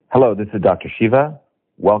Hello, this is Dr. Shiva.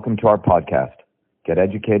 Welcome to our podcast, Get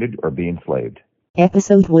Educated or Be Enslaved.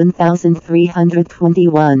 Episode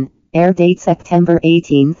 1321, air date September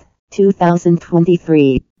 18th,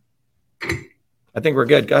 2023. I think we're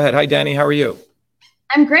good. Go ahead. Hi, Danny. How are you?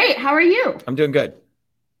 I'm great. How are you? I'm doing good.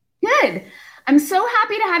 Good. I'm so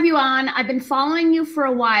happy to have you on. I've been following you for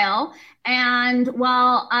a while. And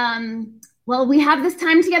while we have this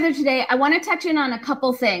time together today, I want to touch in on a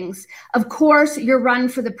couple things. Of course, your run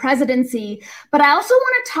for the presidency, but I also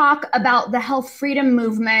want to talk about the health freedom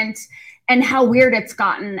movement and how weird it's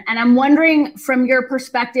gotten. And I'm wondering, from your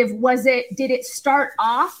perspective, did it start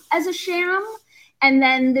off as a sham and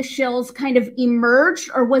then the shills kind of emerged,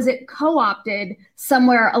 or was it co-opted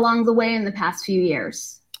somewhere along the way in the past few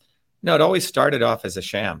years? No, it always started off as a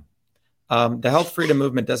sham. The health freedom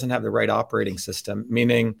movement doesn't have the right operating system,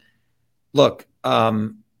 meaning, look,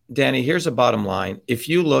 Danny, here's a bottom line. If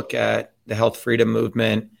you look at the health freedom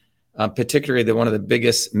movement, particularly one of the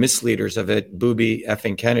biggest misleaders of it, Booby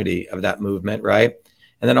effing Kennedy of that movement, right?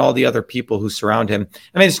 And then all the other people who surround him.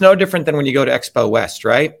 I mean, it's no different than when you go to Expo West,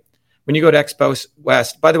 right? When you go to Expo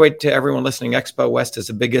West, by the way, to everyone listening, Expo West is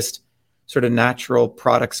the biggest sort of natural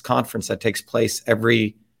products conference that takes place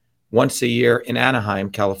every once a year in Anaheim,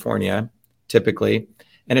 California, typically.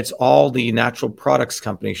 And it's all the natural products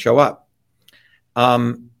companies show up.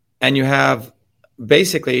 And you have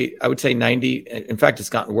basically, I would say in fact, it's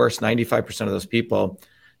gotten worse. 95% of those people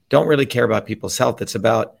don't really care about people's health. It's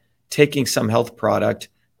about taking some health product,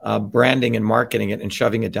 branding and marketing it and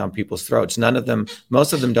shoving it down people's throats.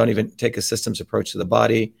 Most of them don't even take a systems approach to the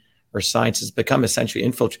body or science. Has become essentially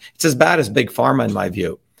infiltrated. It's as bad as Big Pharma, in my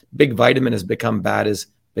view. Big Vitamin has become bad as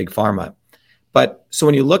Big Pharma. But so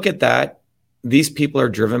when you look at that, these people are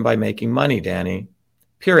driven by making money, Danny,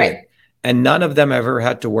 period. Right. And none of them ever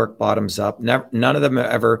had to work bottoms up. None of them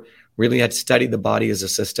ever really had studied the body as a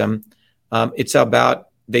system. It's about,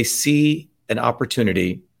 they see an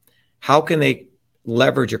opportunity. How can they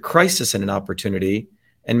leverage a crisis in an opportunity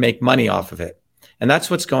and make money off of it? And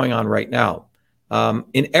that's what's going on right now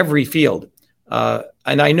in every field.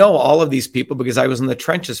 And I know all of these people because I was in the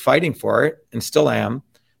trenches fighting for it and still am.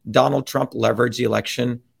 Donald Trump leveraged the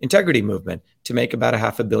election integrity movement to make about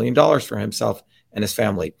 $500 million for himself and his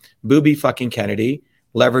family. Booby fucking Kennedy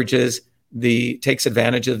takes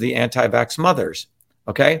advantage of the anti-vax mothers,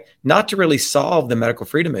 okay? Not to really solve the medical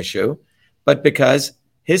freedom issue, but because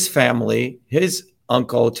his family, his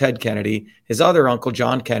uncle Ted Kennedy, his other uncle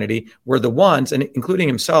John Kennedy were the ones, and including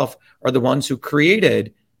himself, are the ones who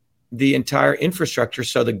created the entire infrastructure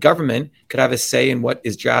so the government could have a say in what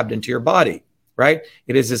is jabbed into your body, right?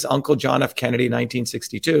 It is his uncle John F. Kennedy,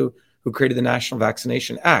 1962, who created the National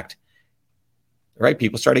Vaccination Act. Right?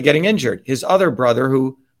 People started getting injured. His other brother,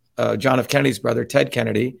 John F. Kennedy's brother, Ted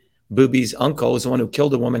Kennedy, Booby's uncle, is the one who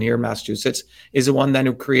killed a woman here in Massachusetts, is the one then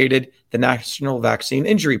who created the National Vaccine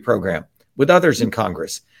Injury Program with others in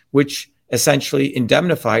Congress, which essentially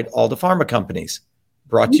indemnified all the pharma companies.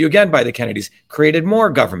 Brought to you again by the Kennedys, created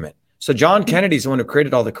more government. So John Kennedy's the one who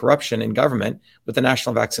created all the corruption in government with the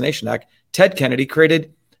National Vaccination Act. Ted Kennedy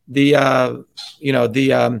created the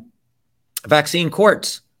vaccine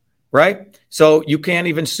courts, right? So you can't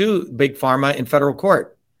even sue Big Pharma in federal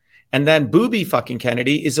court. And then Booby fucking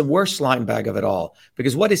Kennedy is the worst slime bag of it all.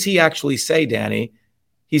 Because what does he actually say, Danny?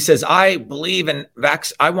 He says, I believe in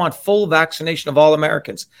I want full vaccination of all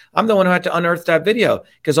Americans. I'm the one who had to unearth that video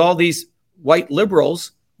because all these white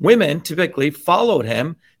liberals, women typically, followed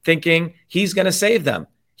him thinking he's going to save them.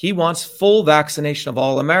 He wants full vaccination of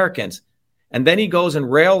all Americans. And then he goes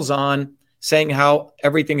and rails on saying how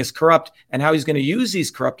everything is corrupt and how he's going to use these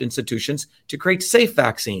corrupt institutions to create safe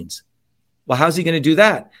vaccines. Well, how's he going to do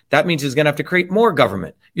that? That means he's going to have to create more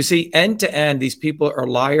government. You see, end to end, these people are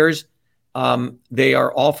liars. They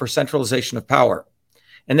are all for centralization of power.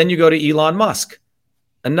 And then you go to Elon Musk,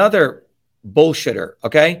 another bullshitter,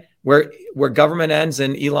 okay? Where government ends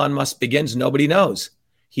and Elon Musk begins, nobody knows.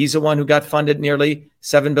 He's the one who got funded nearly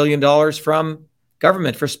 $7 billion from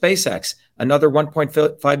government for SpaceX, another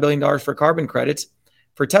 $1.5 billion for carbon credits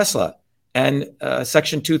for Tesla. And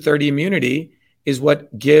Section 230 immunity is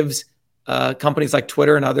what gives companies like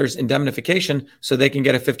Twitter and others indemnification so they can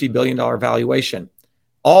get a $50 billion valuation.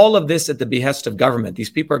 All of this at the behest of government.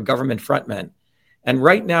 These people are government frontmen. And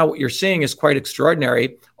right now what you're seeing is quite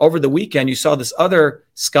extraordinary. Over the weekend, you saw this other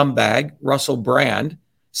scumbag, Russell Brand.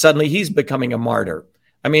 Suddenly he's becoming a martyr.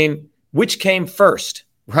 I mean, which came first,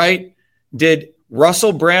 right? Did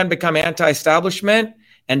Russell Brand become anti-establishment?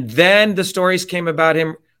 And then the stories came about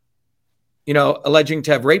him, alleging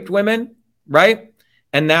to have raped women, right?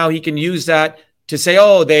 And now he can use that to say,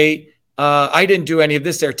 I didn't do any of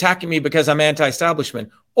this. They're attacking me because I'm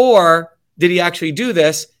anti-establishment. Or did he actually do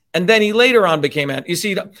this? And then he later on became, you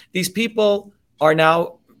see, these people are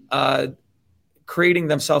now creating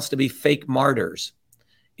themselves to be fake martyrs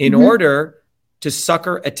in order to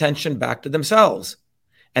sucker attention back to themselves.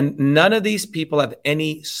 And none of these people have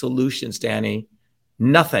any solutions, Danny.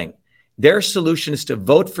 Nothing. Their solution is to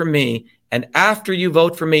vote for me. And after you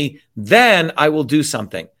vote for me, then I will do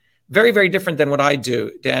something. Very, very different than what I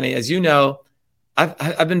do, Danny. As you know,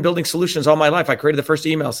 I've been building solutions all my life. I created the first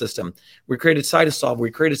email system. We created Cytosolve.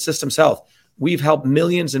 We created Systems Health. We've helped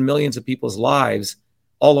millions and millions of people's lives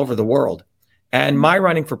all over the world. And my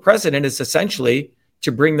running for president is essentially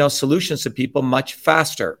to bring those solutions to people much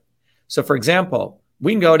faster. So, for example,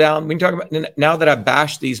 we can go down, we can talk about, now that I've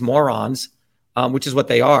bashed these morons, which is what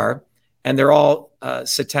they are, and they're all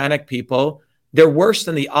satanic people. They're worse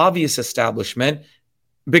than the obvious establishment,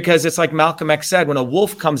 because it's like Malcolm X said, when a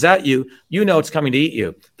wolf comes at you, you know it's coming to eat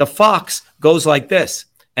you. The fox goes like this.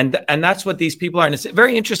 And that's what these people are. And it's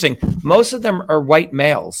very interesting. Most of them are white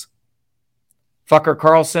males. Fucker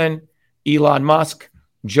Carlson, Elon Musk,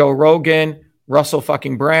 Joe Rogan, Russell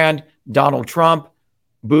fucking Brand, Donald Trump,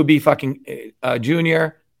 Booby fucking Jr.,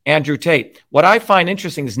 Andrew Tate. What I find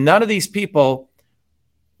interesting is none of these people,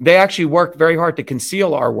 they actually work very hard to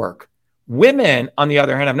conceal our work. Women, on the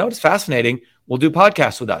other hand, I've noticed fascinating, will do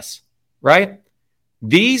podcasts with us, right?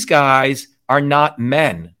 These guys are not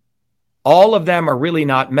men. All of them are really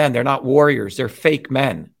not men. They're not warriors. They're fake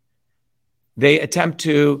men. They attempt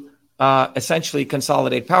to essentially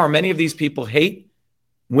consolidate power. Many of these people hate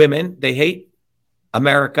women. They hate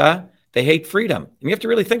America. They hate freedom. And you have to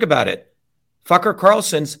really think about it. Fucker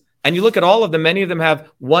Carlson's, and you look at all of them, many of them have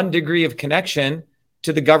 1 degree of connection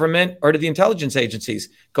to the government or to the intelligence agencies.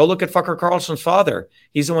 Go look at Fucker Carlson's father.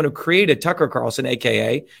 He's the one who created Tucker Carlson,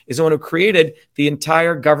 AKA, is the one who created the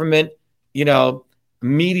entire government,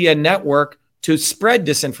 media network to spread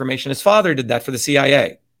disinformation. His father did that for the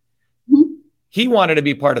CIA. He wanted to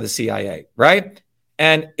be part of the CIA, right?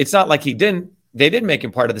 And it's not like he didn't. They did make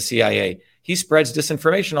him part of the CIA. He spreads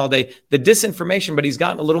disinformation all day. The disinformation, but he's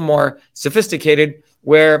gotten a little more sophisticated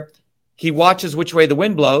where he watches which way the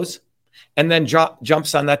wind blows and then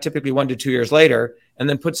jumps on that typically 1 to 2 years later and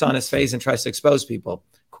then puts on his face and tries to expose people,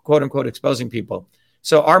 quote unquote, exposing people.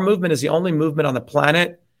 So our movement is the only movement on the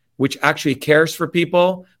planet which actually cares for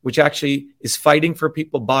people, which actually is fighting for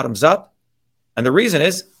people bottoms up. And the reason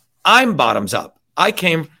is I'm bottoms up. I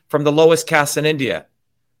came from the lowest caste in India.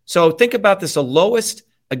 So think about this.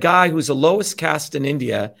 A guy who's the lowest caste in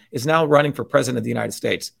India is now running for president of the United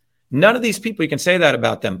States. None of these people, you can say that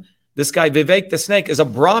about them. This guy, Vivek the Snake, is a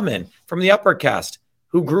Brahmin from the upper caste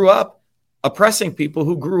who grew up oppressing people,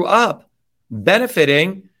 who grew up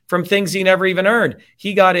benefiting from things he never even earned.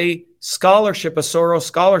 He got a scholarship, a Soros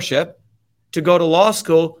scholarship, to go to law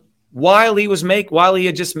school while he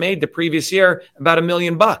had just made the previous year about $1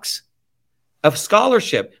 million, a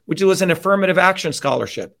scholarship, which was an affirmative action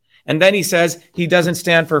scholarship. And then he says he doesn't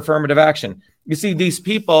stand for affirmative action. You see, these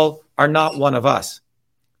people are not one of us.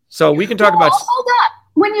 So we can talk about. Hold up.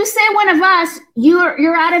 When you say one of us,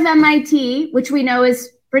 you're out of MIT, which we know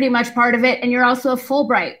is pretty much part of it, and you're also a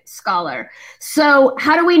Fulbright scholar. So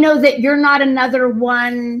how do we know that you're not another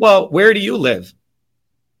one? Well, where do you live?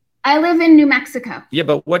 I live in New Mexico. Yeah,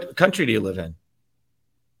 but what country do you live in?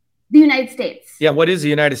 The United States. Yeah, what is the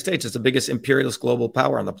United States? It's the biggest imperialist global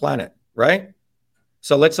power on the planet, right?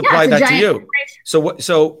 So let's apply that to you.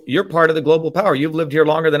 So you're part of the global power. You've lived here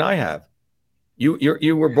longer than I have.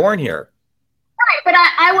 You were born here. Right, but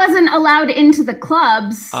I wasn't allowed into the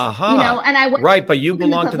clubs. And I right, but you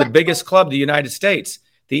belong to the biggest club, the United States.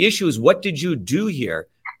 The issue is, what did you do here,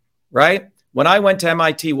 right? When I went to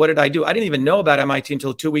MIT, what did I do? I didn't even know about MIT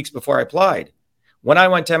until 2 weeks before I applied. When I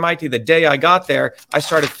went to MIT, the day I got there, I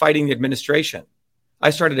started fighting the administration. I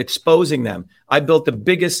started exposing them. I built the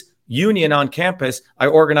biggest union on campus. I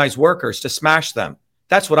organized workers to smash them.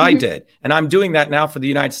 That's what I did. And I'm doing that now for the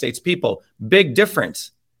United States people. Big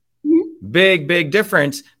difference. Big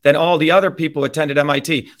difference than all the other people who attended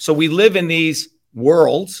MIT. So we live in these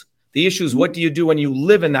worlds. The issue is, what do you do when you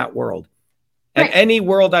live in that world? And any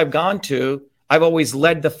world I've gone to, I've always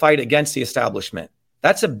led the fight against the establishment.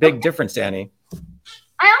 That's a big difference, Danny.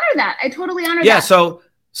 I honor that. I totally honor that. Yeah.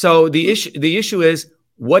 So the issue is,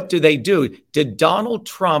 what do they do? Did Donald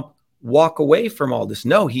Trump walk away from all this?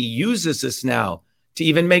 No, he uses this now to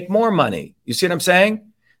even make more money. You see what I'm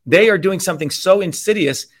saying? They are doing something so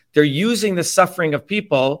insidious. They're using the suffering of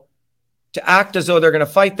people to act as though they're going to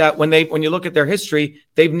fight that. When you look at their history,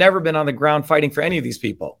 they've never been on the ground fighting for any of these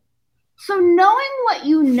people. So knowing what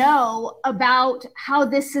you know about how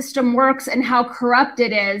this system works and how corrupt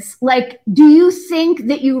it is, like, do you think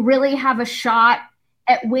that you really have a shot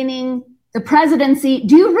at winning the presidency.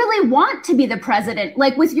 Do you really want to be the president?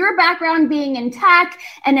 Like, with your background being in tech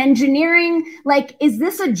and engineering, like, is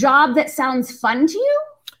this a job that sounds fun to you?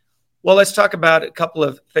 Well, let's talk about a couple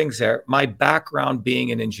of things there. My background being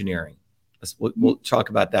in engineering. We'll talk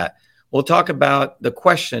about that. We'll talk about the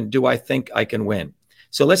question, do I think I can win?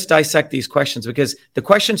 So let's dissect these questions, because the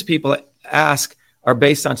questions people ask are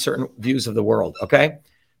based on certain views of the world, okay?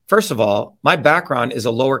 First of all, my background is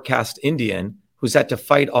a lower caste Indian who's had to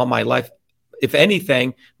fight all my life. If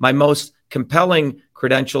anything, my most compelling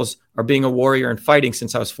credentials are being a warrior and fighting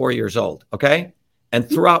since I was 4 years old, okay? And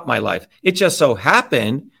throughout my life, it just so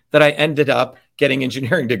happened that I ended up getting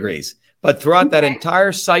engineering degrees. But throughout that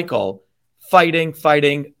entire cycle, fighting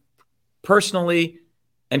personally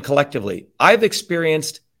and collectively, I've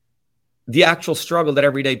experienced the actual struggle that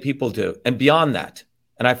everyday people do, and beyond that,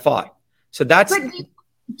 and I fought. So that's... But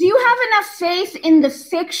do you have enough faith in the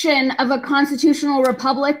fiction of a constitutional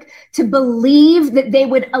republic to believe that they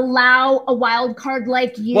would allow a wild card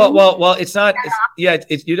like you? Well, it's not.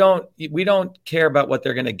 We don't care about what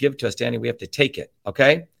they're going to give to us, Danny. We have to take it.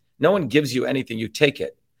 Okay. No one gives you anything. You take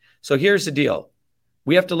it. So here's the deal.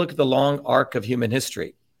 We have to look at the long arc of human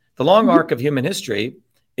history. The long arc of human history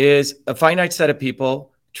is a finite set of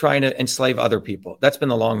people trying to enslave other people. That's been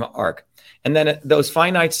the long arc. And then those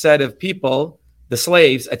finite set of people, the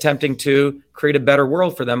slaves, attempting to create a better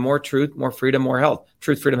world for them, more truth, more freedom, more health,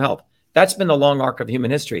 truth, freedom, health. That's been the long arc of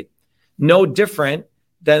human history. No different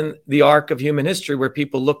than the arc of human history where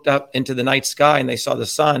people looked up into the night sky and they saw the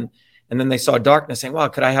sun, and then they saw darkness, saying, wow,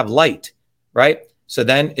 could I have light, right? So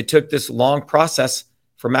then it took this long process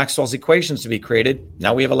for Maxwell's equations to be created.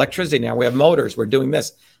 Now we have electricity. Now we have motors. We're doing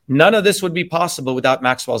this. None of this would be possible without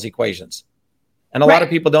Maxwell's equations. And a lot of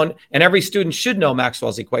people don't, and every student should know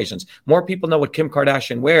Maxwell's equations. More people know what Kim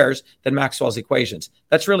Kardashian wears than Maxwell's equations.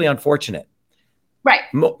 That's really unfortunate. Right.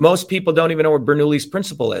 Most people don't even know what Bernoulli's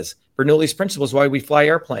principle is. Bernoulli's principle is why we fly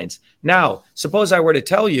airplanes. Now, suppose I were to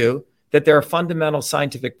tell you that there are fundamental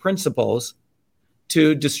scientific principles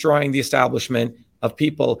to destroying the establishment of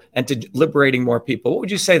people and to liberating more people. What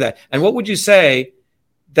would you say that? And what would you say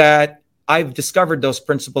that I've discovered those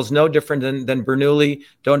principles no different than Bernoulli,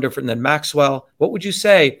 no different than Maxwell? What would you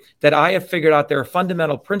say that I have figured out there are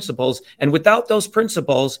fundamental principles, and without those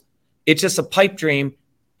principles, it's just a pipe dream,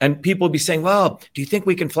 and people will be saying, well, do you think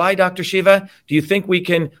we can fly, Dr. Shiva? Do you think we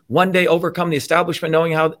can one day overcome the establishment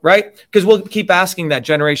knowing how, right? Because we'll keep asking that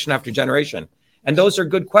generation after generation. And those are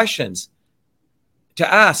good questions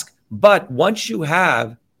to ask. But once you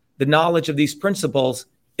have the knowledge of these principles,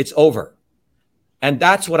 it's over. And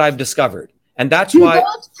that's what I've discovered. And that's why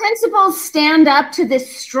those principles stand up to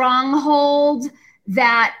this stronghold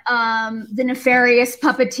that the nefarious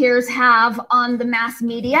puppeteers have on the mass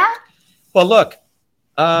media. Well, look,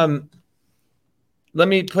 let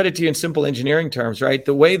me put it to you in simple engineering terms, right?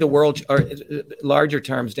 The way the world, or larger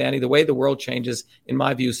terms, Danny, the way the world changes, in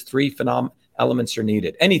my view, is three elements are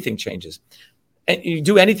needed. Anything changes. And you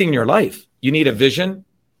do anything in your life, you need a vision,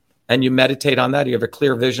 and you meditate on that. You have a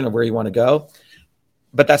clear vision of where you want to go.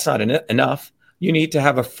 But that's not enough. You need to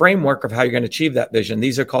have a framework of how you're going to achieve that vision.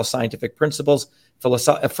 These are called scientific principles,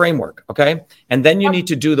 a framework, okay? And then you need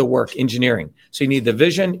to do the work, engineering. So you need the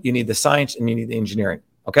vision, you need the science, and you need the engineering,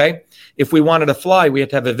 okay? If we wanted to fly, we had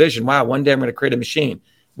to have a vision. Wow, one day I'm going to create a machine.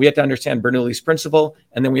 We had to understand Bernoulli's principle,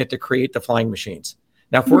 and then we had to create the flying machines.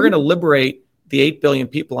 Now, if we're going to liberate the 8 billion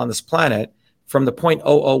people on this planet from the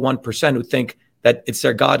 0.001% who think that it's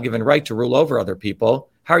their God-given right to rule over other people,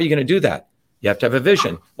 how are you going to do that? You have to have a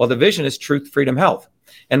vision. Well, the vision is truth, freedom, health.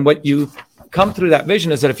 And what you come through that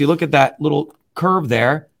vision is that if you look at that little curve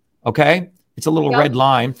there, okay, it's a little red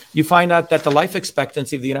line, you find out that the life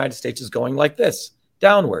expectancy of the United States is going like this,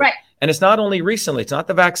 downward. Right. And it's not only recently, it's not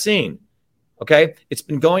the vaccine, okay? It's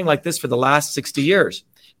been going like this for the last 60 years.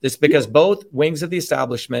 This is because both wings of the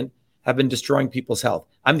establishment have been destroying people's health.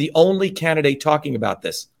 I'm the only candidate talking about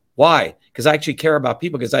this. Why? Because I actually care about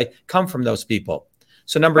people, because I come from those people.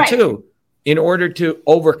 So number two, in order to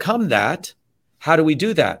overcome that, how do we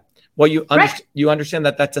do that? Well, you understand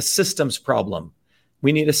that that's a systems problem.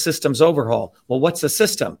 We need a systems overhaul. Well, what's the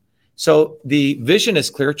system? So the vision is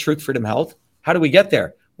clear, truth, freedom, health. How do we get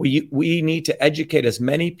there? We need to educate as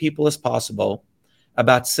many people as possible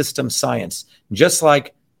about system science. Just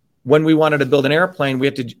like when we wanted to build an airplane, we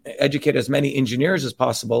had to educate as many engineers as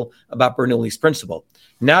possible about Bernoulli's principle.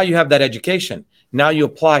 Now you have that education. Now you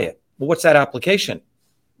apply it. Well, what's that application?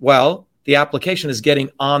 Well, the application is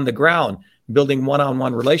getting on the ground, building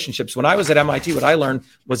one-on-one relationships. When I was at MIT, what I learned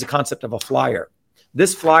was the concept of a flyer.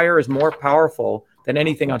 This flyer is more powerful than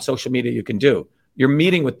anything on social media you can do. You're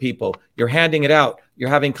meeting with people, you're handing it out, you're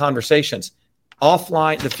having conversations.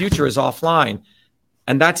 offline. The future is offline.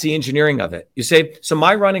 And that's the engineering of it. You say, so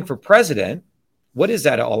my running for president, what is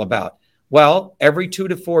that all about? Well, every 2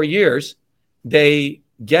 to 4 years, they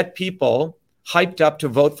get people hyped up to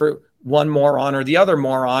vote for one moron or the other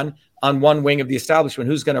moron on one wing of the establishment.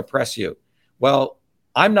 Who's going to oppress you? Well,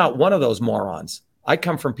 I'm not one of those morons. I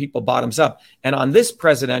come from people bottoms up. And on this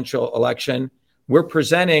presidential election, we're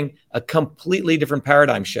presenting a completely different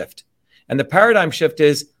paradigm shift. And the paradigm shift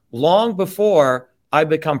is long before I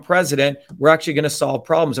become president, we're actually going to solve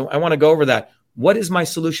problems. And I want to go over that. What is my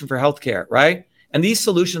solution for healthcare, right? And these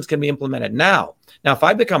solutions can be implemented now. Now, if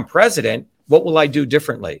I become president, what will I do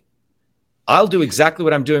differently? I'll do exactly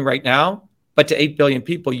what I'm doing right now, but to 8 billion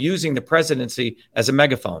people using the presidency as a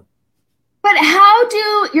megaphone. But how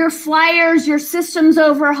do your flyers, your systems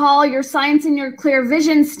overhaul, your science and your clear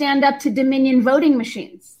vision stand up to Dominion voting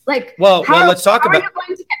machines? Like, well, let's talk about. How are you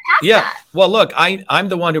going to get past that? Well, look, I'm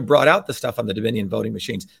the one who brought out the stuff on the Dominion voting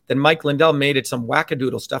machines. Then Mike Lindell made it some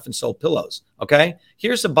wackadoodle stuff and sold pillows. Okay,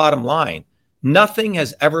 here's the bottom line: nothing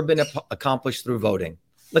has ever been accomplished through voting.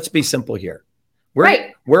 Let's be simple here.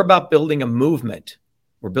 We're about building a movement.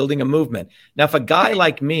 We're building a movement. Now, if a guy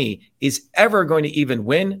like me is ever going to even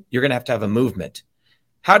win, you're going to have a movement.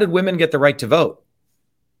 How did women get the right to vote?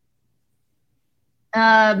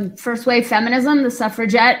 First wave feminism, the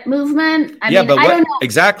suffragette movement. I don't know.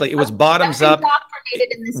 Exactly. It was bottoms up.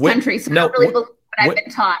 Indoctrinated in this country, so I don't really believe what I've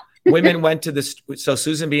been taught. Women went to this. So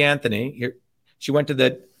Susan B. Anthony, here, she went to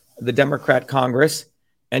the Democrat Congress,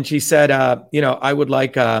 and she said, I would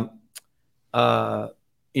like,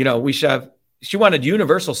 we should have. She wanted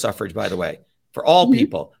universal suffrage, by the way, for all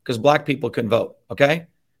people, because Black people couldn't vote. Okay.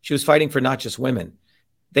 She was fighting for not just women.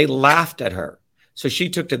 They laughed at her. So she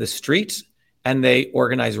took to the streets and they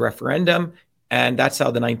organized a referendum. And that's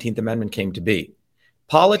how the 19th Amendment came to be.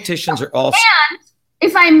 Politicians are all. And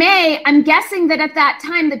if I may, I'm guessing that at that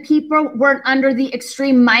time, the people weren't under the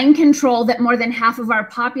extreme mind control that more than half of our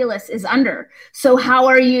populace is under. So how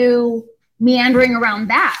are you meandering around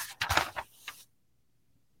that?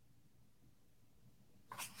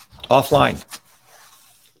 Offline.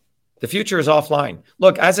 The future is offline.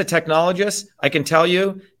 Look, as a technologist, I can tell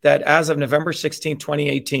you that as of November 16,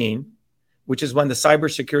 2018, which is when the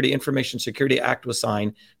Cybersecurity Information Security Act was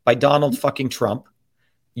signed by Donald fucking Trump,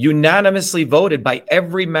 unanimously voted by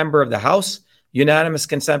every member of the House, unanimous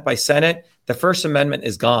consent by Senate, the First Amendment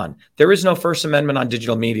is gone. There is no First Amendment on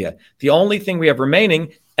digital media. The only thing we have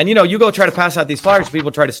remaining, and you go try to pass out these flyers,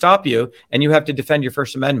 people try to stop you, and you have to defend your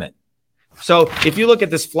First Amendment. So if you look at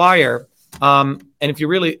this flyer, and if you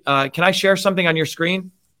really, can I share something on your screen?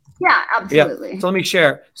 Yeah, absolutely. Yeah. So let me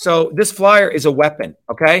share. So this flyer is a weapon,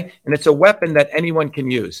 okay? And it's a weapon that anyone can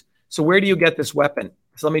use. So where do you get this weapon?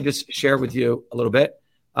 So let me just share with you a little bit.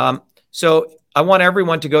 So I want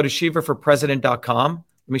everyone to go to shivaforpresident.com.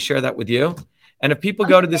 Let me share that with you. And if people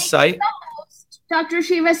go to this site. Dr.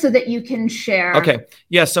 Shiva, so that you can share. Okay.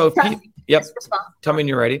 Yeah. So, tell me when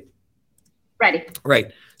you're ready. Ready.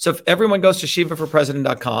 Right. So if everyone goes to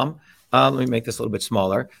shivaforpresident.com, let me make this a little bit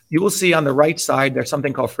smaller. You will see on the right side, there's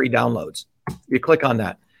something called free downloads. You click on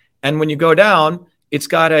that. And when you go down, it's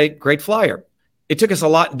got a great flyer. It took us a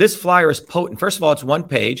lot. This flyer is potent. First of all, it's one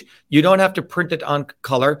page. You don't have to print it on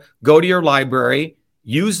color. Go to your library,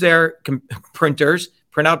 use their printers,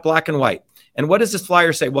 print out black and white. And what does this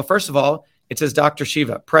flyer say? Well, first of all, it says Dr.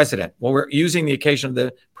 Shiva, president. Well, we're using the occasion of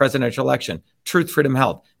the presidential election, truth, freedom,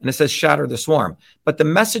 health. And it says shatter the swarm. But the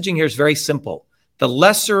messaging here is very simple. The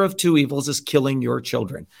lesser of two evils is killing your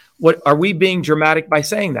children. What are we being dramatic by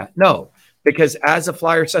saying that? No, because as the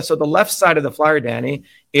flyer says, so the left side of the flyer, Danny,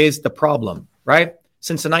 is the problem, right?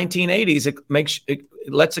 Since the 1980s, it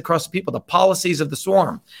lets across the people the policies of the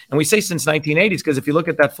swarm. And we say since 1980s, because if you look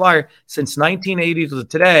at that flyer, since 1980 to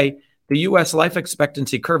today, the U.S. life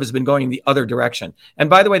expectancy curve has been going the other direction. And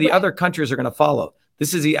by the way, the other countries are going to follow.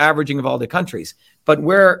 This is the averaging of all the countries. But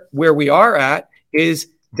where we are at is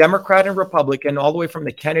Democrat and Republican, all the way from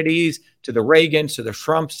the Kennedys to the Reagans, to the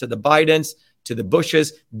Trumps, to the Bidens, to the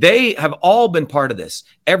Bushes. They have all been part of this.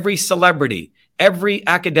 Every celebrity, every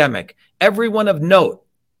academic, everyone of note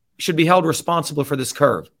should be held responsible for this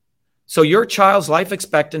curve. So your child's life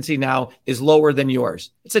expectancy now is lower than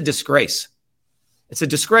yours. It's a disgrace. It's a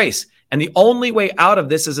disgrace. And the only way out of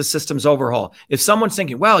this is a systems overhaul. If someone's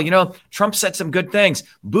thinking, well, Trump said some good things.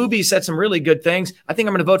 Booby said some really good things. I think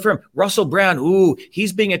I'm going to vote for him. Russell Brand,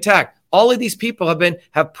 he's being attacked. All of these people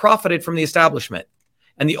have profited from the establishment.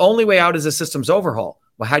 And the only way out is a systems overhaul.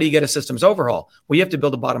 Well, how do you get a systems overhaul? Well, you have to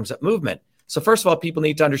build a bottoms-up movement. So first of all, people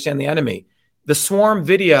need to understand the enemy. The swarm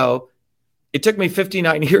video, it took me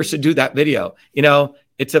 59 years to do that video.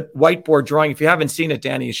 It's a whiteboard drawing. If you haven't seen it,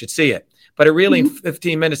 Danny, you should see it. but a really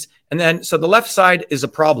 15 minutes. And then, so the left side is a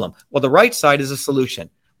problem. Well, the right side is a solution.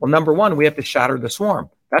 Well, number one, we have to shatter the swarm.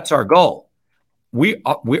 That's our goal. We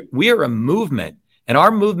are a movement, and our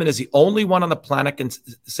movement is the only one on the planet can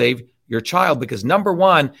save your child, because number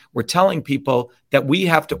one, we're telling people that we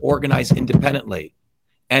have to organize independently,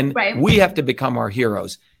 and we have to become our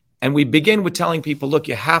heroes. And we begin with telling people, look,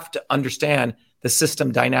 you have to understand the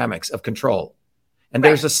system dynamics of control. And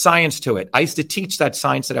there's a science to it. I used to teach that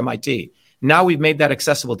science at MIT. Now we've made that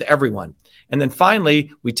accessible to everyone. And then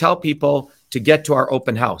finally, we tell people to get to our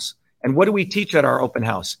open house. And what do we teach at our open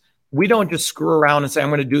house? We don't just screw around and say, I'm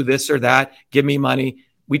going to do this or that, give me money.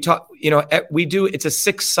 We talk, it's a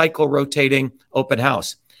 6-cycle rotating open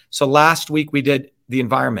house. So last week we did the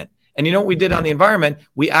environment. And you know what we did on the environment?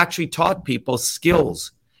 We actually taught people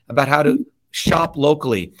skills about how to shop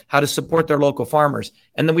locally, how to support their local farmers.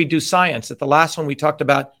 And then we do science. At the last one, we talked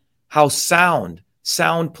about how sound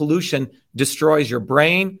pollution destroys your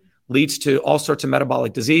brain, leads to all sorts of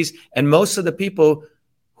metabolic disease. And most of the people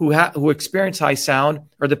who experience high sound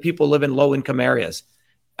are the people who live in low income areas.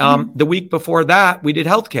 The week before that, we did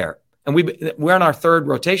healthcare. And we're on our 3rd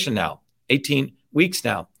rotation now, 18 weeks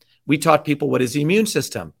now. We taught people, what is the immune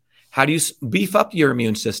system? How do you beef up your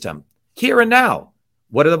immune system? Here and now.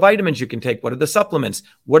 What are the vitamins you can take? What are the supplements?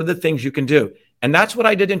 What are the things you can do? And that's what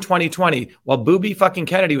I did in 2020. While Booby fucking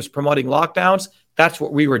Kennedy was promoting lockdowns, that's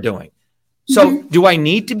what we were doing. So do I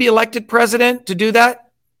need to be elected president to do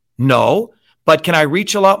that? No. But can I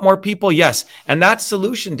reach a lot more people? Yes. And that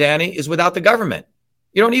solution, Danny, is without the government.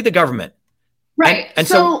 You don't need the government. Right. And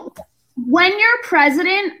so when you're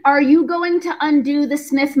president, are you going to undo the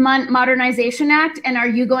Smith Modernization Act? And are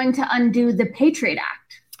you going to undo the Patriot Act?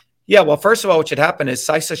 Yeah, well, first of all, what should happen is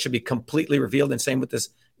CISA should be completely revealed, and same with this,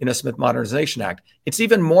 Smith Modernization Act. It's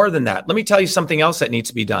even more than that. Let me tell you something else that needs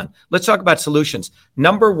to be done. Let's talk about solutions.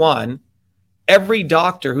 Number one, every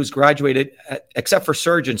doctor who's graduated, except for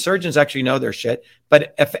surgeons actually know their shit,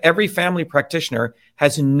 but if every family practitioner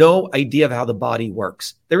has no idea of how the body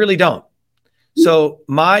works. They really don't. So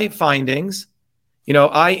my findings,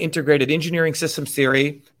 I integrated engineering systems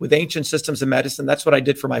theory with ancient systems of medicine. That's what I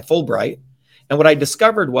did for my Fulbright. And what I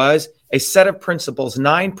discovered was a set of principles,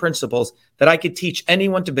 9 principles that I could teach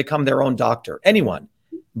anyone to become their own doctor. Anyone.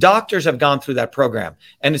 Doctors have gone through that program,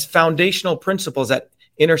 and it's foundational principles that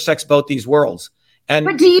intersects both these worlds.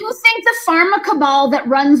 But do you think the pharma cabal that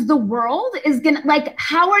runs the world is going to,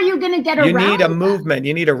 how are you going to get around? You need a movement.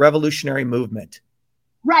 You need a revolutionary movement.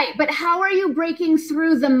 Right. But how are you breaking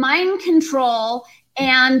through the mind control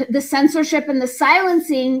and the censorship and the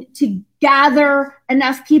silencing to gather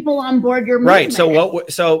enough people on board your movement?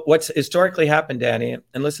 Right. So what's historically happened, Danny,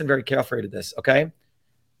 and listen very carefully to this, okay?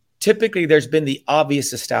 Typically, there's been the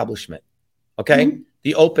obvious establishment, okay?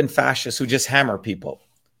 The open fascists who just hammer people,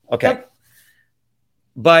 okay? Yep.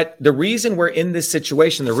 But the reason we're in this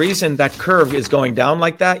situation, the reason that curve is going down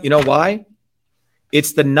like that, you know why?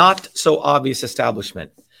 It's the not so obvious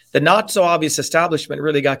establishment. The not so obvious establishment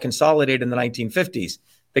really got consolidated in the 1950s.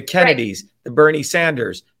 The Kennedys, the Bernie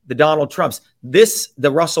Sanders, the Donald Trumps,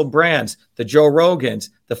 the Russell Brands, the Joe Rogans,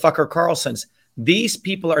 the Fucker Carlsons. These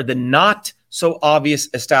people are the not so obvious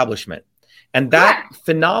establishment. And that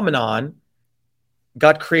phenomenon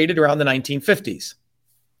got created around the 1950s.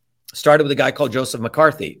 Started with a guy called Joseph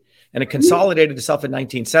McCarthy, and it consolidated itself in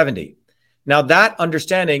 1970. Now that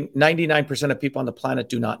understanding, 99% of people on the planet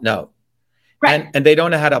do not know. Right. And they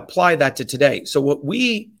don't know how to apply that to today. So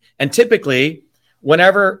typically,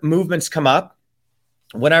 whenever movements come up,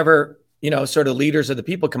 whenever, sort of leaders of the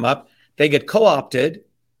people come up, they get co-opted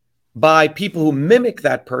by people who mimic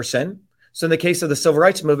that person. So in the case of the civil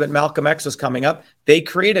rights movement, Malcolm X was coming up. They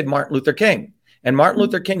created Martin Luther King. And Martin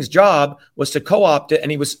Luther King's job was to co-opt it, and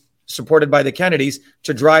he was supported by the Kennedys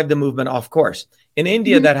to drive the movement off course. In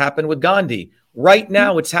India, that happened with Gandhi. Right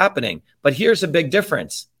now, it's happening. But here's a big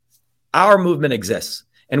difference. Our movement exists,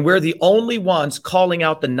 and we're the only ones calling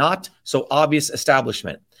out the not so obvious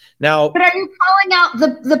establishment. Now, but are you calling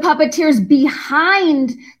out the puppeteers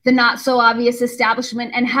behind the not so obvious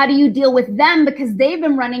establishment? And how do you deal with them? Because they've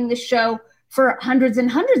been running the show for hundreds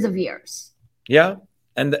and hundreds of years. Yeah.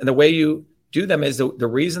 And the way you do them is the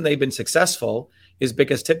reason they've been successful is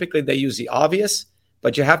because typically they use the obvious,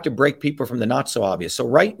 but you have to break people from the not so obvious. So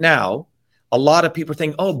right now, a lot of people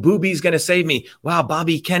think, oh, Booby's going to save me. Wow,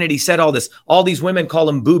 Bobby Kennedy said all this. All these women call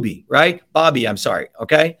him Booby, right? Bobby, I'm sorry,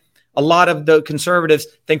 okay? A lot of the conservatives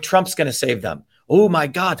think Trump's going to save them. Oh, my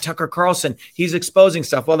God, Tucker Carlson, he's exposing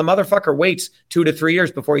stuff. Well, the motherfucker waits 2 to 3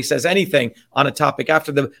 years before he says anything on a topic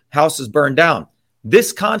after the house is burned down.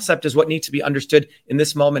 This concept is what needs to be understood in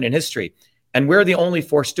this moment in history. And we're the only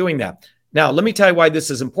force doing that. Now, let me tell you why this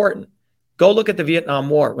is important. Go look at the Vietnam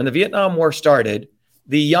War. When the Vietnam War started,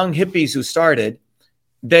 the young hippies who started,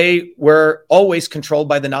 they were always controlled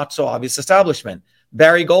by the not so obvious establishment.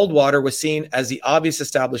 Barry Goldwater was seen as the obvious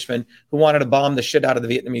establishment who wanted to bomb the shit out of the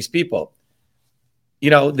Vietnamese people.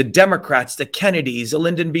 The Democrats, the Kennedys, the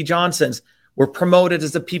Lyndon B. Johnsons were promoted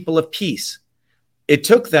as the people of peace. It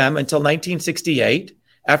took them until 1968,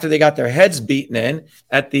 after they got their heads beaten in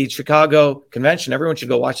at the Chicago Convention. Everyone should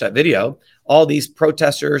go watch that video. All these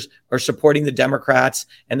protesters are supporting the Democrats,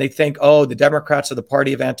 and they think, oh, the Democrats are the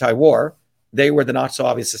party of anti-war. They were the not so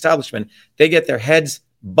obvious establishment. They get their heads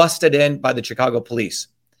busted in by the Chicago police.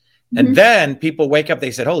 And then people wake up,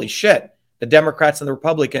 they said, holy shit, the Democrats and the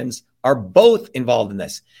Republicans are both involved in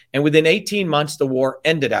this. And within 18 months, the war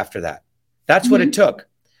ended after that. That's what it took.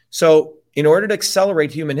 So in order to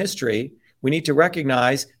accelerate human history, we need to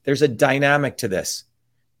recognize there's a dynamic to this.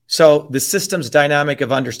 So the system's dynamic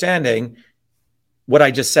of understanding what I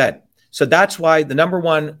just said. So that's why the number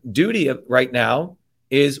one duty of right now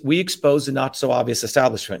is we expose the not so obvious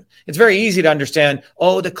establishment. It's very easy to understand,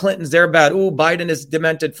 oh, the Clintons, they're bad. Oh, Biden is a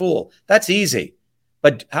demented fool. That's easy.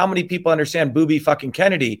 But how many people understand booby fucking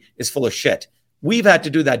Kennedy is full of shit? We've had to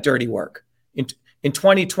do that dirty work. In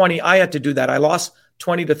 2020, I had to do that. I lost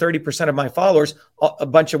 20 to 30% of my followers, a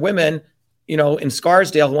bunch of women, in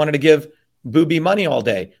Scarsdale who wanted to give booby money all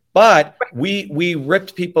day. But we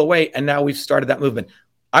ripped people away, and now we've started that movement.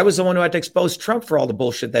 I was the one who had to expose Trump for all the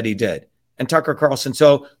bullshit that he did, and Tucker Carlson.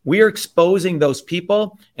 So we are exposing those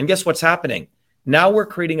people, and guess what's happening? Now we're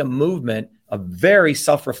creating a movement of very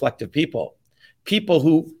self-reflective people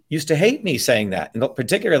who used to hate me saying that, in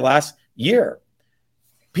particular last year.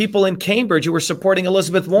 People in Cambridge who were supporting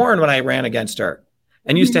Elizabeth Warren when I ran against her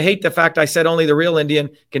and used to hate the fact I said only the real Indian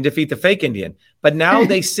can defeat the fake Indian. But now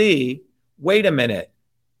they see, wait a minute,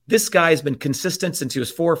 this guy has been consistent since he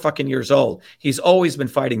was 4 fucking years old. He's always been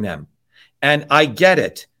fighting them. And I get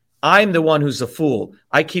it. I'm the one who's a fool.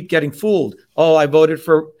 I keep getting fooled. Oh, I voted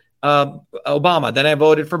for Obama. Then I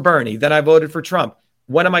voted for Bernie. Then I voted for Trump.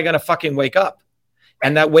 When am I going to fucking wake up?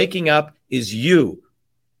 And that waking up is you.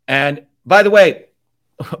 And by the way,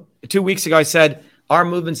 2 weeks ago, I said, our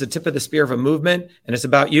movement's the tip of the spear of a movement, and it's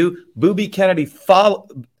about you. Booby Kennedy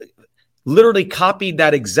literally copied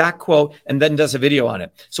that exact quote and then does a video on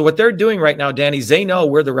it. So what they're doing right now, Danny, is they know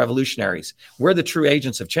we're the revolutionaries. We're the true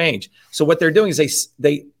agents of change. So what they're doing is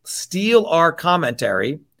they steal our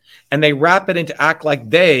commentary and they wrap it into act like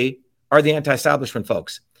they are the anti-establishment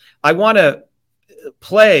folks. I want to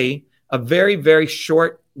play a very, very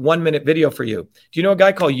short 1-minute video for you. Do you know a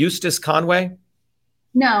guy called Eustace Conway?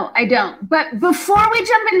 No, I don't. But before we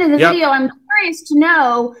jump into the video, I'm curious to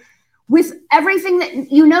know, with everything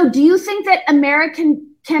that you know, do you think that America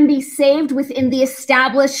can be saved within the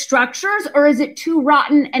established structures, or is it too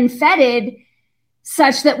rotten and fetid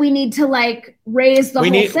such that we need to raise the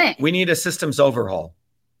whole thing? We need a systems overhaul.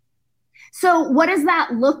 So what does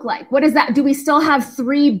that look like? What is that? Do we still have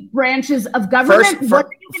 3 branches of government?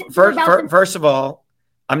 First of all,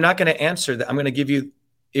 I'm not going to answer that. I'm going to give you,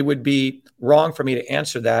 it would be wrong for me to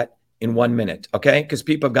answer that in 1 minute, okay? Because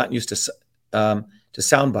people have gotten used to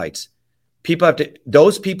sound bites.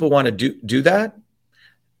 Those people want to do that.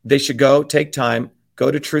 They should take time, go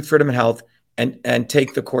to Truth, Freedom, and Health, and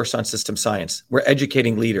take the course on system science. We're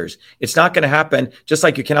educating leaders. It's not going to happen, just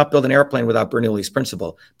like you cannot build an airplane without Bernoulli's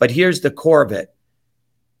principle. But here's the core of it.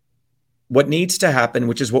 What needs to happen,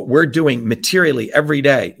 which is what we're doing materially every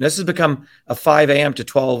day. And this has become a 5 a.m. to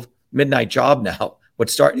 12 midnight job now. What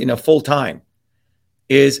start full time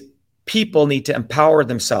is people need to empower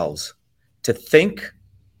themselves to think,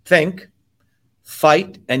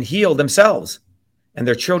 fight, and heal themselves and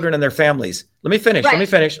their children and their families. Let me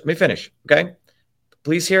finish. Okay.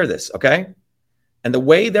 Please hear this. Okay. And the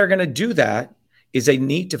way they're going to do that is they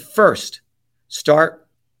need to first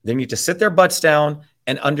they need to sit their butts down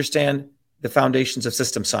and understand the foundations of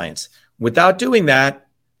system science. Without doing that,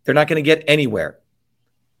 they're not going to get anywhere.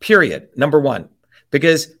 Period. Number one,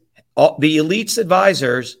 because the elites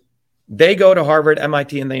advisors, they go to Harvard,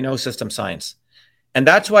 MIT, and they know system science. And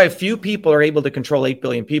that's why a few people are able to control 8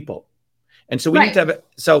 billion people. And so we need to have,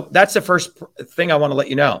 so that's the first thing I want to let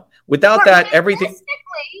you know. Without that, everything.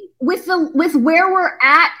 With where we're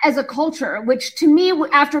at as a culture, which to me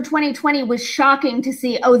after 2020 was shocking to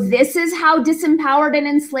see, oh, this is how disempowered and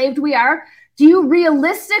enslaved we are. Do you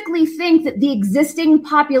realistically think that the existing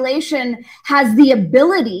population has the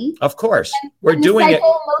ability? Of course. We're doing it,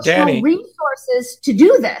 Danny. Resources to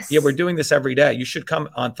do this. Yeah, we're doing this every day. You should come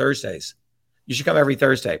on Thursdays. You should come every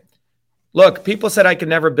Thursday. Look, people said I could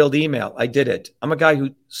never build email. I did it. I'm a guy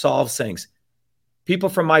who solves things. People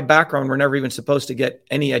from my background were never even supposed to get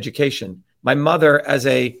any education. My mother, as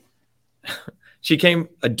a She came,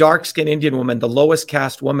 a dark-skinned Indian woman, the lowest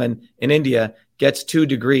caste woman in India, gets 2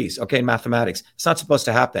 degrees, okay, in mathematics. It's not supposed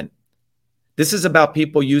to happen. This is about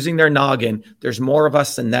people using their noggin. There's more of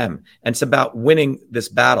us than them. And it's about winning this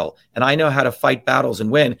battle. And I know how to fight battles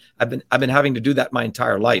and win. I've been having to do that my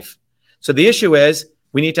entire life. So the issue is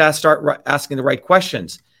we need to start asking the right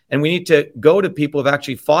questions. And we need to go to people who've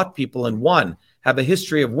actually fought people and won, have a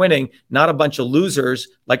history of winning, not a bunch of losers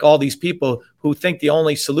like all these people who think the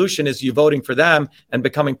only solution is you voting for them and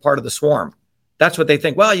becoming part of the swarm. That's what they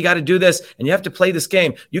think. Well, you got to do this and you have to play this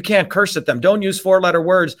game. You can't curse at them. Don't use 4-letter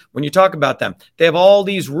words when you talk about them. They have all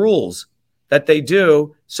these rules that they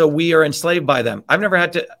do, so we are enslaved by them. I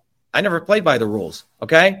never played by the rules,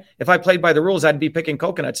 okay? If I played by the rules, I'd be picking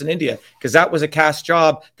coconuts in India because that was a caste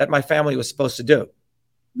job that my family was supposed to do.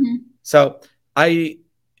 Mm-hmm. So I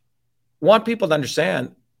want people to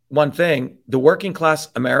understand one thing: the working class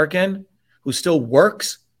American who still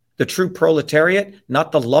works, the true proletariat,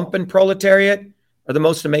 not the lumpen proletariat, are the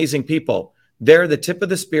most amazing people. They're the tip of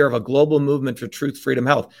the spear of a global movement for truth, freedom,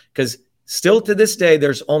 health. Because still to this day,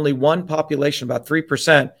 there's only one population, about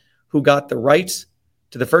 3%, who got the rights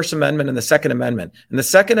to the First Amendment and the Second Amendment. And the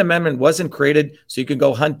Second Amendment wasn't created so you could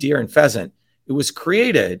go hunt deer and pheasant. It was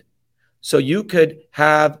created so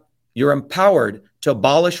you're empowered to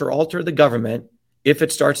abolish or alter the government if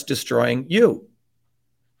it starts destroying you.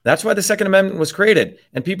 That's why the Second Amendment was created.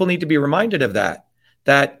 And people need to be reminded of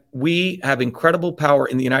that we have incredible power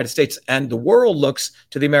in the United States, and the world looks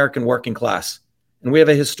to the American working class. And we have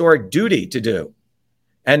a historic duty to do.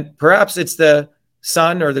 And perhaps it's the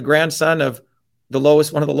son or the grandson of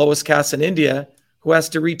one of the lowest castes in India who has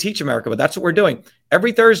to reteach America. But that's what we're doing.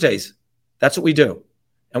 Every Thursdays, that's what we do.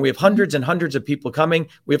 And we have hundreds and hundreds of people coming.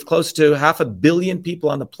 We have close to 500 million people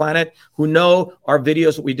on the planet who know our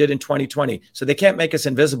videos, what we did in 2020. So they can't make us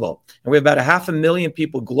invisible. And we have about 500 million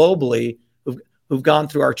people globally who've gone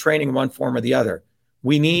through our training in one form or the other.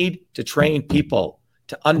 We need to train people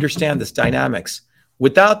to understand this dynamics.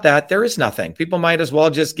 Without that, there is nothing. People might as well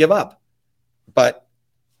just give up. But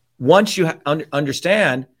once you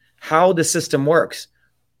understand how the system works,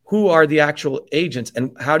 who are the actual agents,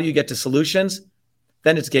 and how do you get to solutions,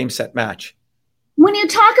 then it's game, set, match. When you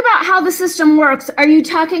talk about how the system works, are you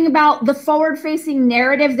talking about the forward-facing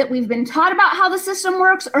narrative that we've been taught about how the system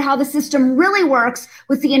works, or how the system really works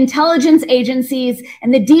with the intelligence agencies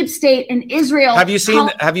and the deep state in Israel? Have you seen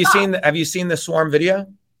the swarm video?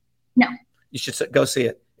 No. You should go see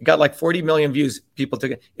it. It got like 40 million views. People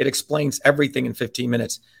took it. It explains everything in 15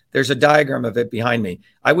 minutes. There's a diagram of it behind me.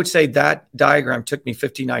 I would say that diagram took me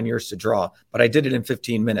 59 years to draw, but I did it in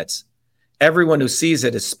 15 minutes. Everyone who sees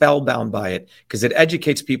it is spellbound by it because it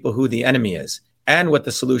educates people who the enemy is and what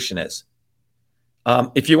the solution is.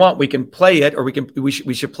 If you want, we can play it, or we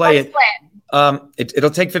should play it. It'll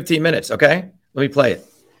take 15 minutes. Okay, let me play it.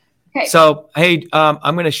 Okay. So, hey,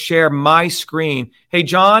 I'm going to share my screen. Hey,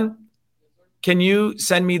 John, can you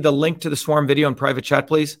send me the link to the swarm video in private chat,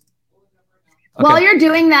 please? Okay. While you're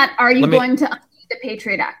doing that, are you going to undo the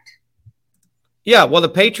Patriot Act? Yeah, well, the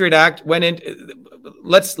Patriot Act went in.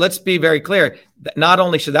 Let's be very clear. Not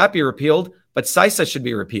only should that be repealed, but CISA should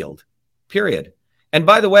be repealed, period. And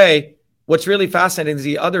by the way, what's really fascinating is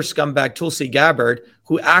the other scumbag, Tulsi Gabbard,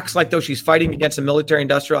 who acts like though she's fighting against a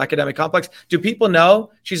military-industrial academic complex. Do people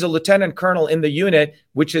know she's a lieutenant colonel in the unit,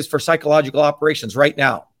 which is for psychological operations right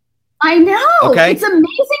now? I know. Okay? It's amazing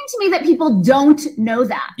to me that people don't know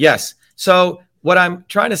that. Yes. So what I'm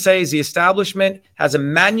trying to say is the establishment has a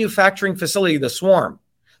manufacturing facility, the swarm.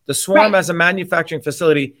 The swarm has a manufacturing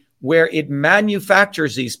facility where it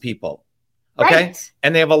manufactures these people. Okay. Right.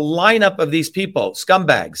 And they have a lineup of these people,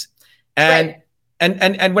 scumbags. And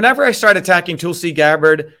whenever I start attacking Tulsi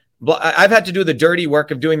Gabbard, I've had to do the dirty work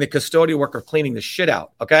of doing the custodial work of cleaning the shit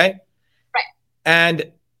out. Okay. Right.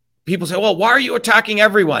 And people say, well, why are you attacking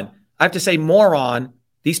everyone? I have to say, moron,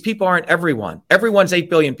 these people aren't everyone. Everyone's 8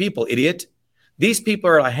 billion people, idiot. These people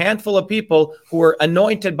are a handful of people who are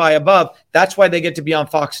anointed by above. That's why they get to be on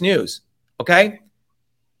Fox News. Okay.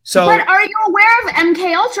 So, but are you aware of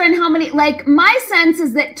MK Ultra and how many, like, my sense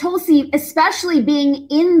is that Tulsi, especially being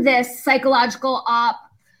in this psychological op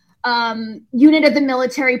unit of the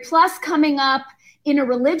military, plus coming up in a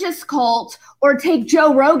religious cult, or take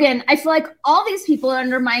Joe Rogan, I feel like all these people are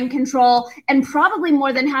under mind control, and probably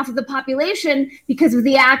more than half of the population because of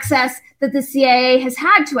the access that the CIA has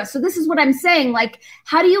had to us. So this is what I'm saying. Like,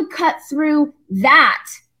 how do you cut through that?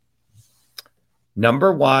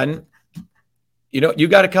 Number one, you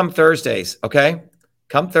got to come Thursdays, okay?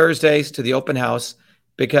 Come Thursdays to the open house,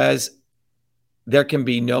 because there can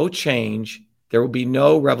be no change. There will be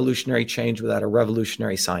no revolutionary change without a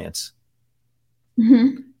revolutionary science.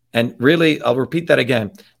 Mm-hmm. And really, I'll repeat that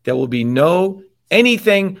again. There will be no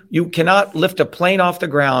anything. You cannot lift a plane off the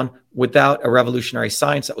ground without a revolutionary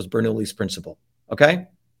science. That was Bernoulli's principle. Okay.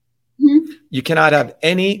 Mm-hmm. You cannot have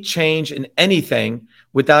any change in anything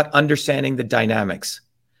without understanding the dynamics.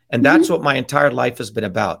 And that's what my entire life has been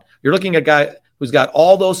about. You're looking at a guy who's got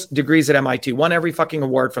all those degrees at MIT, won every fucking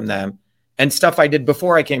award from them, and stuff I did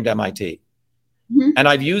before I came to MIT. And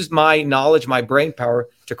I've used my knowledge, my brain power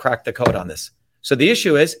to crack the code on this. So the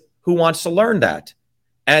issue is, who wants to learn that?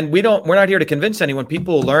 And we're not here to convince anyone.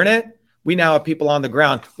 People will learn it. We now have people on the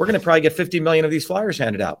ground. We're going to probably get 50 million of these flyers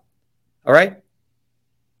handed out. All right.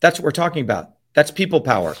 That's what we're talking about. That's people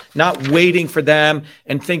power, not waiting for them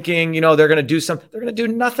and thinking, they're going to do something. They're going to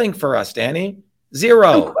do nothing for us, Danny.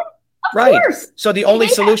 Zero. Of right. course. So the only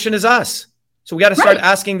solution is us. So we got to start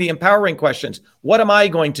asking the empowering questions. What am I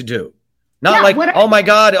going to do? Not oh my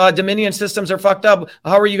God, Dominion systems are fucked up.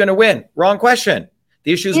 How are you going to win? Wrong question.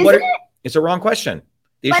 The issue is it's a wrong question.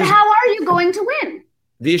 But how are you going to win?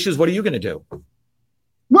 The issue is, what are you going to do?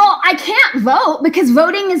 Well, I can't vote because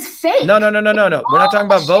voting is fake. No. We're not talking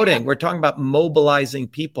about voting. We're talking about mobilizing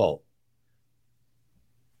people.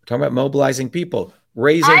 We're talking about mobilizing people,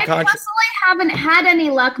 raising I personally haven't had any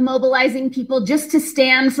luck mobilizing people just to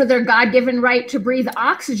stand for their God-given right to breathe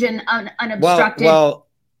oxygen unobstructed. Well,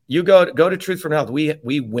 you go to Truth from Health.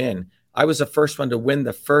 We win. I was the first one to win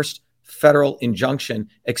the first federal injunction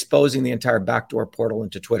exposing the entire backdoor portal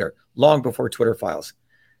into Twitter, long before Twitter files.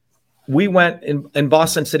 We went in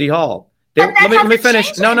Boston City Hall. Let me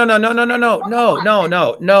finish. No.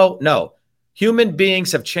 Human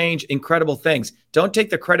beings have changed incredible things. Don't take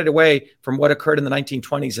the credit away from what occurred in the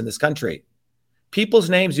 1920s in this country. People's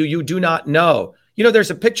names you do not know.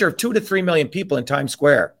 There's a picture of 2 to 3 million people in Times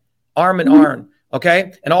Square, arm in arm.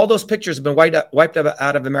 Okay. And all those pictures have been wiped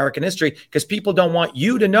out of American history because people don't want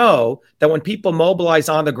you to know that when people mobilize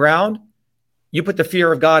on the ground, you put the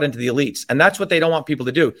fear of God into the elites. And that's what they don't want people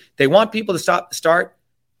to do. They want people to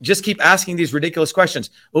just keep asking these ridiculous questions.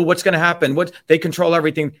 Oh, what's going to happen? They control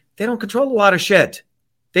everything. They don't control a lot of shit.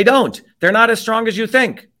 They don't. They're not as strong as you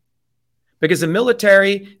think, because the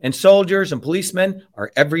military and soldiers and policemen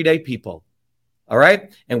are everyday people. All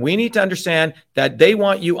right. And we need to understand that they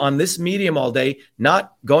want you on this medium all day,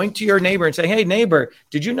 not going to your neighbor and saying, hey, neighbor,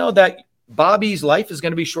 did you know that Bobby's life is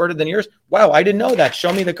going to be shorter than yours? Wow, I didn't know that.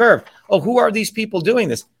 Show me the curve. Oh, who are these people doing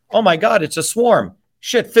this? Oh, my God, it's a swarm.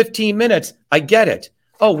 Shit, 15 minutes. I get it.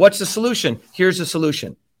 Oh, what's the solution? Here's the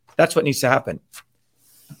solution. That's what needs to happen.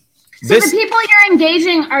 So the people you're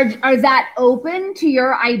engaging are that open to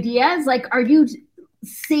your ideas? Like, are you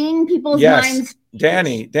seeing people's minds?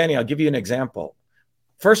 Danny, I'll give you an example.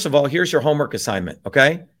 First of all, here's your homework assignment,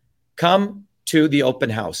 okay? Come to the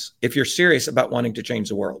open house. If you're serious about wanting to change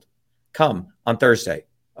the world, come on Thursday,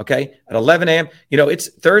 okay? At 11 a.m.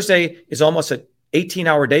 Thursday is almost an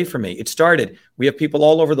 18-hour day for me. It started. We have people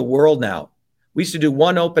all over the world now. We used to do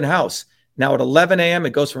one open house. Now at 11 a.m.,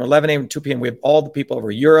 it goes from 11 a.m. to 2 p.m. We have all the people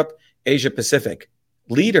over Europe, Asia Pacific,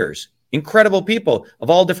 leaders, incredible people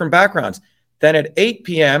of all different backgrounds. Then at 8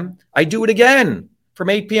 p.m., I do it again. From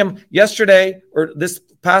 8 p.m. yesterday, or this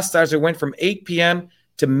past Thursday, went from 8 p.m.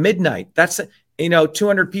 to midnight. That's,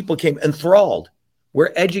 200 people came enthralled.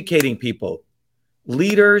 We're educating people,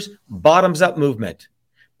 leaders, bottoms up movement.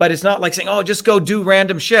 But it's not like saying, oh, just go do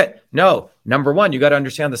random shit. No. Number one, you got to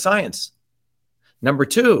understand the science. Number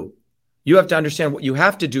two, you have to understand what you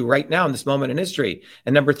have to do right now in this moment in history.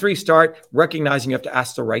 And number three, start recognizing you have to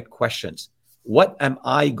ask the right questions. What am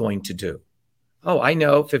I going to do? Oh, I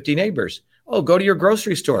know 50 neighbors. Oh, go to your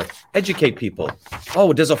grocery store. Educate people.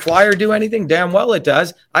 Oh, does a flyer do anything? Damn well it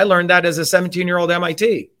does. I learned that as a 17-year-old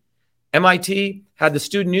MIT. MIT had the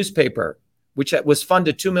student newspaper, which was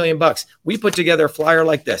funded $2 million. We put together a flyer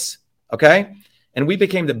like this, okay? And we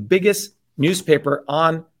became the biggest newspaper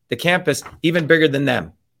on the campus, even bigger than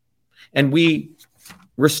them. And we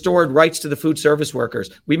restored rights to the food service workers.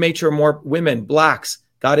 We made sure more women, blacks,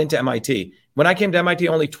 got into MIT. When I came to MIT,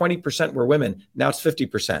 only 20% were women. Now it's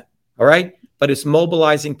 50%. All right. But it's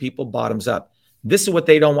mobilizing people bottoms up. This is what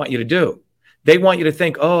they don't want you to do. They want you to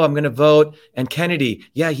think, oh, I'm going to vote. And Kennedy,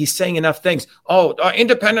 yeah, he's saying enough things. Oh,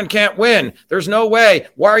 independent can't win. There's no way.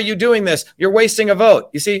 Why are you doing this? You're wasting a vote.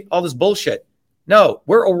 You see all this bullshit. No,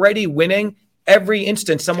 we're already winning. Every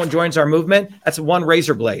instant someone joins our movement, that's one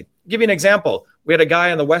razor blade. I'll give you an example. We had a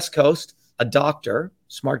guy on the West Coast, a doctor,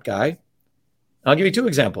 smart guy. I'll give you two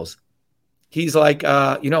examples. He's like,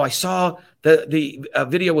 I saw the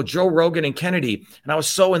video with Joe Rogan and Kennedy, and I was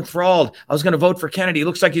so enthralled. I was going to vote for Kennedy. It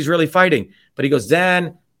looks like he's really fighting. But he goes,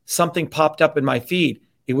 then something popped up in my feed.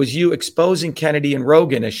 It was you exposing Kennedy and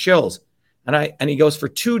Rogan as shills. And he goes, for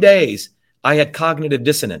 2 days, I had cognitive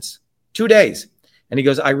dissonance, 2 days. And he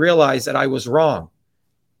goes, I realized that I was wrong.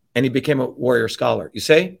 And he became a warrior scholar, you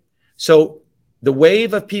see? So the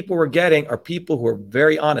wave of people we're getting are people who are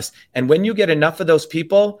very honest. And when you get enough of those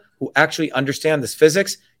people who actually understand this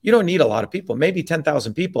physics, you don't need a lot of people, maybe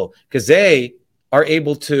 10,000 people, because they are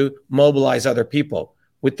able to mobilize other people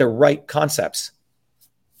with the right concepts.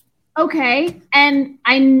 Okay. And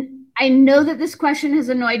I know that this question has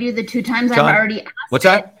annoyed you the 2 times John, I've already asked. What's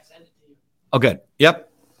that? Oh, good.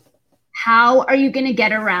 Yep. How are you going to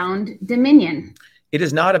get around Dominion? It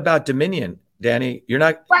is not about Dominion, Danny. You're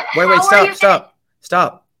not. But Wait,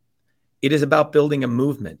 stop. It is about building a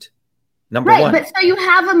movement. Number one. But so you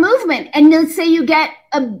have a movement, and let's say you get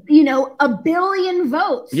a billion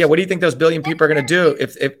votes. Yeah. What do you think those billion people are going to do?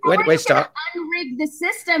 Wait, stop. Unrig the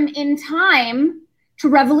system in time to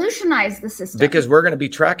revolutionize the system. Because we're going to be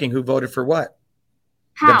tracking who voted for what.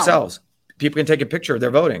 How? Themselves. People can take a picture of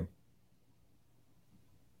their voting.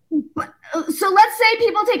 So let's say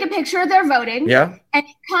people take a picture of their voting. Yeah. And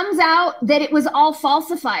it comes out that it was all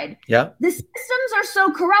falsified. Yeah. The systems are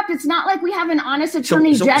so corrupt. It's not like we have an honest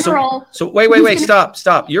attorney general. So wait,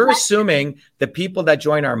 stop. You're assuming the people that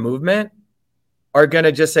join our movement are going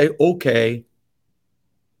to just say, okay.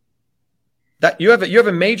 That you have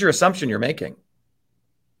a major assumption you're making.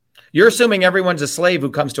 You're assuming everyone's a slave who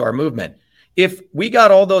comes to our movement. If we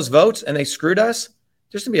got all those votes and they screwed us,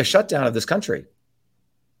 there's going to be a shutdown of this country.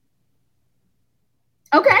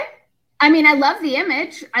 Okay. I mean, I love the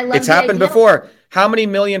image. It's happened before. How many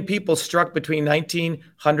million people struck between 1900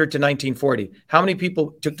 to 1940? How many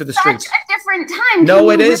people took to the streets? Such a different time. No,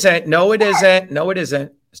 it isn't. No, it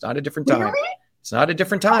isn't. It's not a different time. Really? It's not a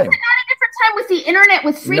different time. It's not a different time with the internet,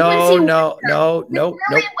 with frequency. No.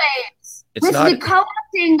 Waves, it's with not. the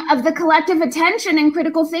co-opting of the collective attention and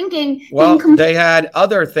critical thinking. Well, they had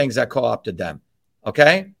other things that co-opted them.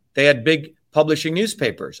 Okay. They had big publishing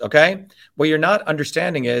newspapers. Okay. What you're not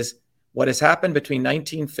understanding is what has happened between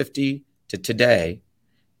 1950 to today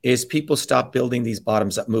is people stopped building these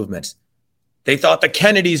bottoms up movements. They thought the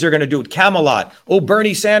Kennedys are going to do it. Camelot. Oh,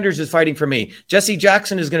 Bernie Sanders is fighting for me. Jesse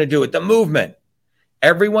Jackson is going to do it. The movement.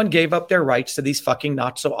 Everyone gave up their rights to these fucking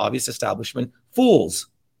not so obvious establishment fools.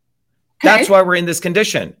 Okay. That's why we're in this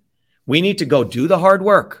condition. We need to go do the hard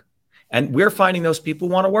work. And we're finding those people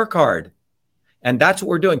who want to work hard. And that's what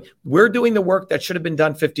we're doing. We're doing the work that should have been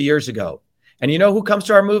done 50 years ago. And you know who comes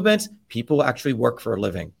to our movements? People who actually work for a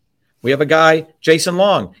living. We have a guy, Jason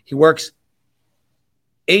Long. He works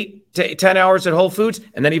 8 to 10 hours at Whole Foods,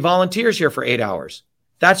 and then he volunteers here for 8 hours.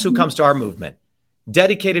 That's who comes to our movement.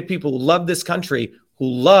 Dedicated people who love this country, who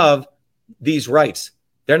love these rights.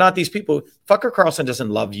 They're not these people. Fucker Carlson doesn't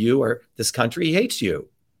love you or this country. He hates you.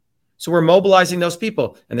 So we're mobilizing those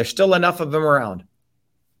people, and there's still enough of them around.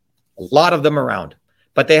 A lot of them around,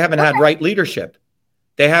 but they haven't had right leadership.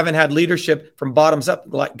 They haven't had leadership from bottoms up,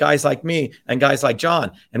 like guys like me and guys like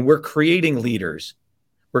John. And we're creating leaders.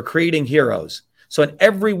 We're creating heroes. So in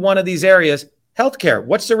every one of these areas, healthcare,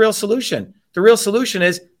 what's the real solution? The real solution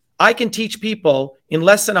is I can teach people in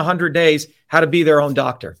less than 100 days how to be their own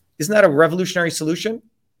doctor. Isn't that a revolutionary solution?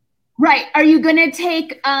 Right. Are you going to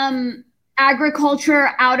take agriculture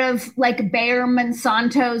out of like Bayer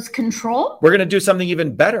Monsanto's control? We're going to do something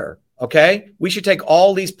even better. Okay. We should take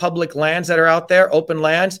all these public lands that are out there, open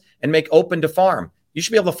lands, and make open to farm. You should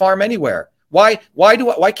be able to farm anywhere. Why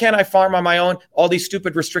can't I farm on my own? All these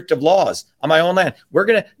stupid restrictive laws on my own land.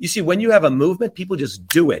 You see, when you have a movement, people just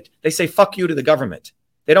do it. They say, fuck you to the government.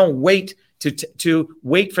 They don't wait to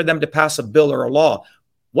wait for them to pass a bill or a law.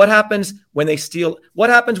 What happens when they steal? What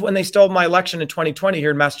happens when they stole my election in 2020 here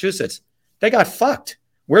in Massachusetts? They got fucked.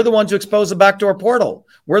 We're the ones who exposed the backdoor portal.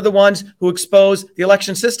 We're the ones who exposed the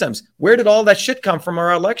election systems. Where did all that shit come from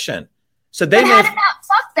our election? So they how did that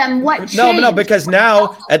fuck them? What changed? No, because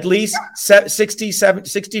now at least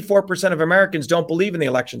 64% of Americans don't believe in the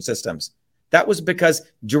election systems. That was because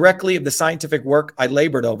directly of the scientific work I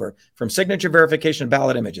labored over, from signature verification and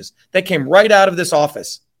ballot images. They came right out of this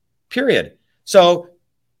office, period. So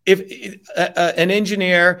if an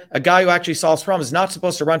engineer, a guy who actually solves problems, is not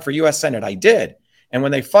supposed to run for U.S. Senate, I did. And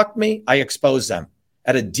when they fucked me, I exposed them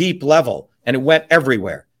at a deep level, and it went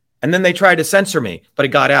everywhere. And then they tried to censor me, but it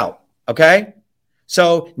got out. Okay.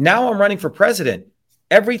 So now I'm running for president.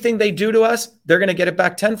 Everything they do to us, they're going to get it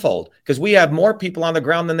back tenfold, because we have more people on the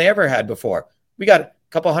ground than they ever had before. We got a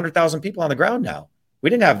couple 100,000 people on the ground now. We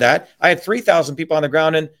didn't have that. I had 3,000 people on the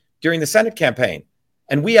ground during the Senate campaign.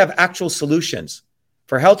 And we have actual solutions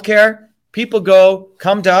for healthcare. People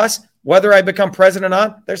come to us. Whether I become president or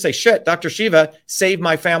not, they say, shit, Dr.SHIVA saved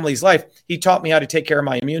my family's life. He taught me how to take care of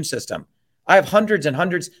my immune system. I have hundreds and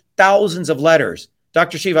hundreds, thousands of letters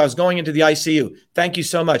Dr. Shiva, I was going into the ICU. Thank you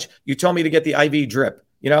so much. You told me to get the IV drip,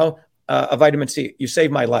 a vitamin C. You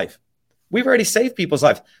saved my life. We've already saved people's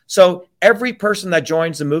life. So every person that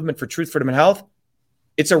joins the movement for truth, freedom, and health,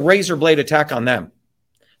 it's a razor blade attack on them.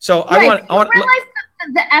 So right. I want to realize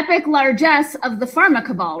the epic largesse of the pharma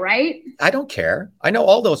cabal, right? I don't care. I know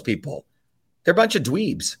all those people. They're a bunch of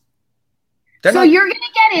dweebs. You're going to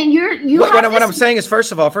get in. What I'm saying is,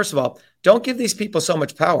 first of all, don't give these people so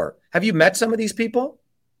much power. Have you met some of these people?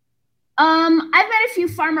 I've met a few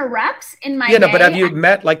pharma reps in my day. But have you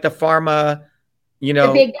met like the pharma,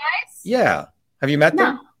 the big guys? Yeah. Have you met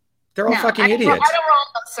them? They're all fucking idiots. I don't roll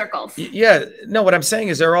in those circles. Yeah. No, what I'm saying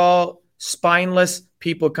is they're all spineless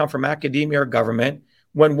people who come from academia or government.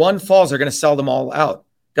 When one falls, they're going to sell them all out.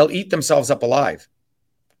 They'll eat themselves up alive.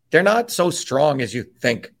 They're not so strong as you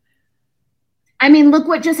think. I mean, look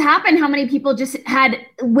what just happened. How many people just had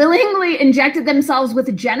willingly injected themselves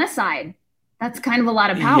with genocide? That's kind of a lot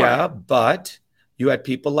of power. Yeah, but you had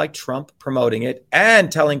people like Trump promoting it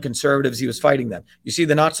and telling conservatives he was fighting them. You see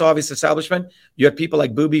the not so obvious establishment? You had people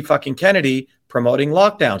like Booby fucking Kennedy promoting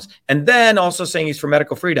lockdowns and then also saying he's for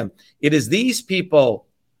medical freedom. It is these people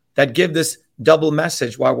that give this double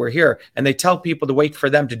message while we're here, and they tell people to wait for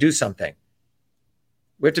them to do something.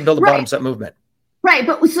 We have to build a bottoms-up movement. Right,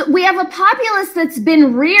 but so we have a populace that's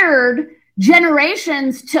been reared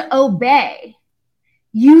generations to obey.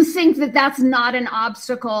 You think that that's not an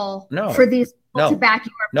obstacle for these people to back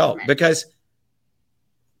your movement? No, because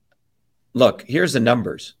look, here's the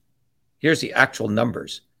numbers. Here's the actual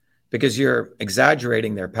numbers. Because you're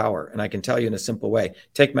exaggerating their power. And I can tell you in a simple way.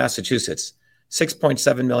 Take Massachusetts,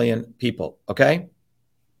 6.7 million people, okay?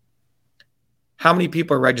 How many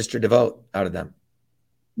people are registered to vote out of them?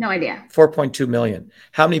 No idea. 4.2 million.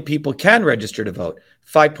 How many people can register to vote?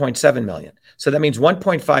 5.7 million. So that means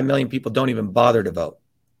 1.5 million people don't even bother to vote.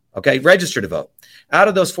 Okay, register to vote. Out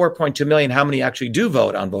of those 4.2 million, how many actually do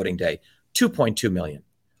vote on voting day? 2.2 million.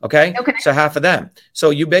 Okay? So half of them. So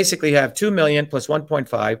you basically have 2 million plus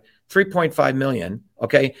 1.5, 3.5 million,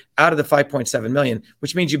 okay, out of the 5.7 million,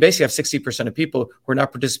 which means you basically have 60% of people who are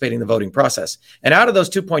not participating in the voting process. And out of those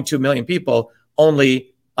 2.2 million people,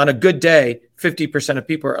 only on a good day, 50% of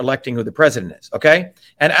people are electing who the president is, okay?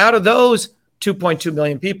 And out of those 2.2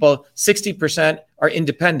 million people, 60% are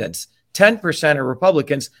independents, 10% are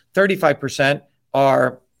Republicans, 35%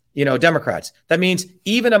 are, Democrats. That means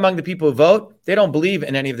even among the people who vote, they don't believe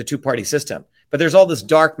in any of the two-party system. But there's all this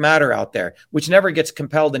dark matter out there, which never gets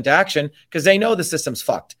compelled into action because they know the system's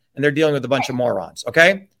fucked and they're dealing with a bunch of morons,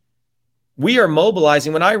 okay? We are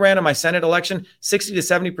mobilizing. When I ran in my Senate election, 60 to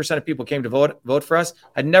 70% of people came to vote for us.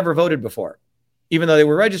 I'd never voted before, even though they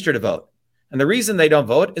were registered to vote. And the reason they don't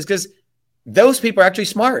vote is because those people are actually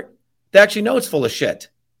smart. They actually know it's full of shit,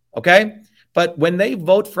 okay? But when they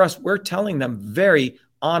vote for us, we're telling them very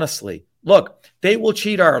honestly, look, they will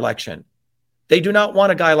cheat our election. They do not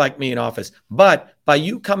want a guy like me in office. But by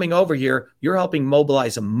you coming over here, you're helping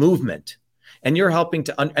mobilize a movement. And you're helping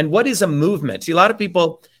to, and what is a movement? See, a lot of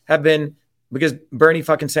people have been, because Bernie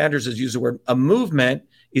fucking Sanders has used the word, a movement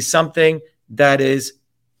is something that is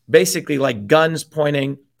basically like guns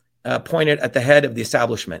pointed at the head of the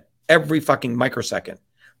establishment every fucking microsecond.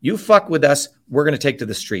 You fuck with us, we're going to take to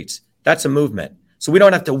the streets. That's a movement. So we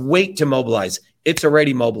don't have to wait to mobilize. It's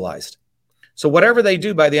already mobilized. So whatever they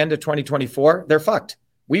do by the end of 2024, they're fucked.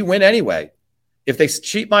 We win anyway. If they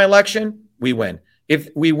cheat my election, we win. If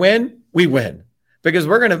we win, we win. Because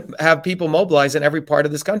we're going to have people mobilize in every part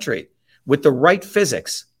of this country with the right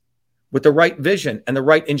physics, with the right vision and the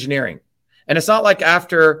right engineering. And it's not like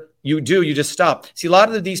after you do, you just stop. See, a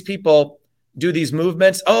lot of these people do these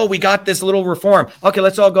movements. Oh, we got this little reform. Okay,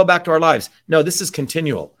 let's all go back to our lives. No, this is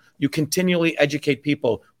continual. You continually educate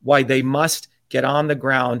people why they must get on the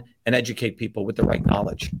ground and educate people with the right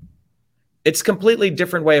knowledge. It's a completely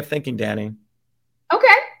different way of thinking, Danny.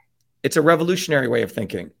 Okay. It's a revolutionary way of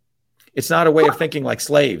thinking. It's not a way of thinking like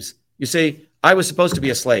slaves. You see, I was supposed to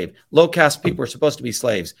be a slave. Low caste people were supposed to be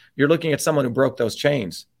slaves. You're looking at someone who broke those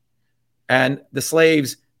chains. And the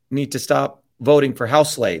slaves need to stop voting for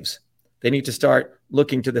house slaves. They need to start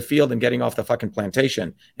looking to the field and getting off the fucking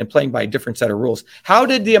plantation and playing by a different set of rules. How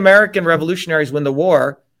did the American revolutionaries win the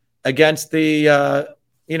war against the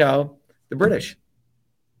British?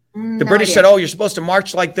 The British said, oh, you're supposed to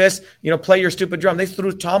march like this, play your stupid drum. They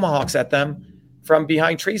threw tomahawks at them from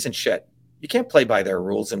behind trees and shit. You can't play by their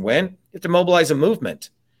rules and win. You have to mobilize a movement.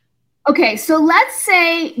 Okay, so let's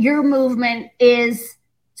say your movement is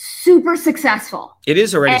super successful. It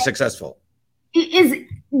is already successful. It is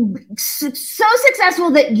so successful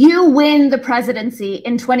that you win the presidency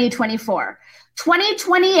in 2024.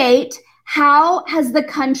 2028, how has the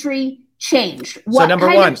country change? So number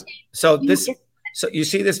one, so you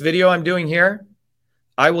see this video I'm doing here?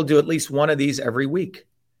 I will do at least one of these every week.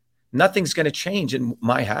 Nothing's going to change in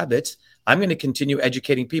my habits. I'm going to continue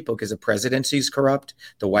educating people because the presidency is corrupt.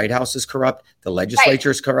 The White House is corrupt. The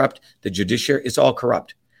legislature is corrupt. The judiciary is all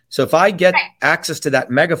corrupt. So if I get access to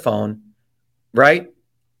that megaphone, right,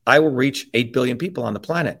 I will reach 8 billion people on the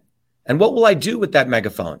planet. And what will I do with that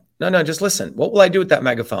megaphone? No, just listen. What will I do with that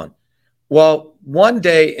megaphone? Well, one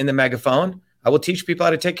day in the megaphone, I will teach people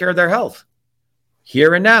how to take care of their health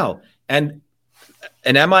here and now. And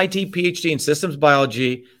an MIT PhD in systems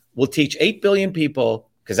biology will teach 8 billion people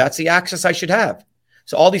because that's the access I should have.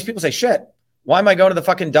 So all these people say, shit, why am I going to the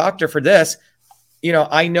fucking doctor for this? You know,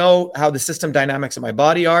 I know how the system dynamics of my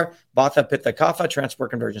body are. Vata, Pitta, Kapha,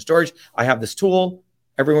 transport, conversion, storage. I have this tool.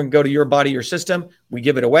 Everyone go to your body, your system. We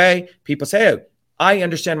give it away. People say, hey, I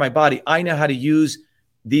understand my body. I know how to use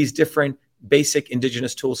these different basic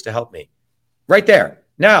indigenous tools to help me. Right there.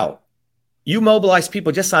 Now, you mobilize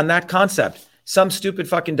people just on that concept. Some stupid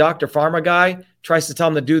fucking doctor, pharma guy tries to tell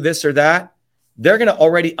them to do this or that. They're going to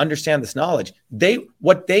already understand this knowledge.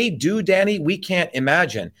 What they do, Danny, we can't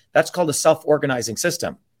imagine. That's called a self-organizing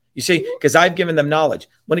system. You see, because I've given them knowledge.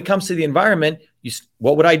 When it comes to the environment,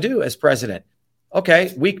 what would I do as president?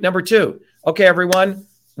 Okay, week number 2. Okay, everyone,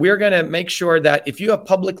 we're going to make sure that if you have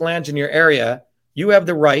public lands in your area, you have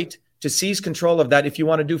the right to seize control of that if you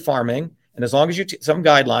want to do farming. And as long as you some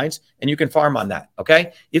guidelines and you can farm on that.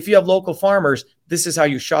 Okay. If you have local farmers, this is how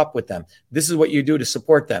you shop with them. This is what you do to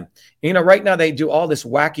support them. You know, right now they do all this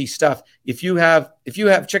wacky stuff. If you have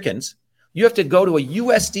chickens, you have to go to a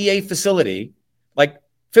USDA facility like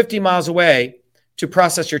 50 miles away to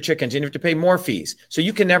process your chickens, and you have to pay more fees. So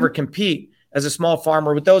you can never compete as a small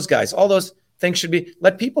farmer with those guys. All those things should be,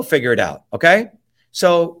 let people figure it out. Okay.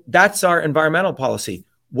 So that's our environmental policy.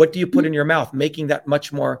 What do you put in your mouth? Making that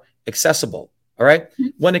much more accessible. All right.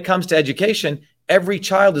 When it comes to education, every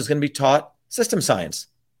child is going to be taught system science.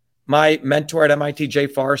 My mentor at MIT, Jay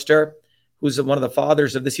Forrester, who's one of the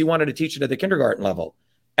fathers of this, he wanted to teach it at the kindergarten level.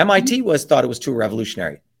 MIT thought it was too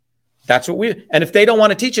revolutionary. That's what and if they don't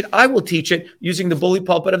want to teach it, I will teach it using the bully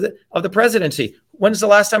pulpit of the presidency. When's the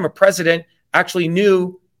last time a president actually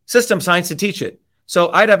knew system science to teach it?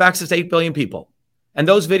 So I'd have access to 8 billion people, and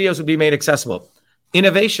those videos would be made accessible.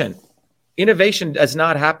 Innovation does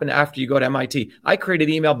not happen after you go to MIT. I created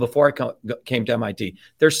email before I came to MIT.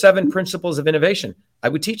 There's 7 principles of innovation. I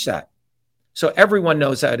would teach that. So everyone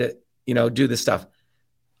knows how to, do this stuff.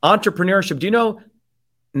 Entrepreneurship. Do you know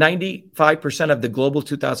 95% of the global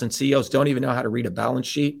 2000 CEOs don't even know how to read a balance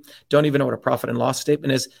sheet, don't even know what a profit and loss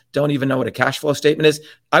statement is, don't even know what a cash flow statement is?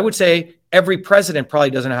 I would say every president probably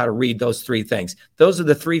doesn't know how to read those 3 things. Those are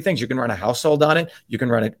the 3 things. You can run a household on it. You can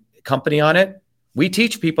run a company on it. We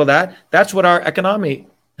teach people that. That's what our economic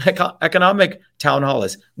town hall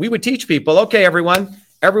is. We would teach people, okay, everyone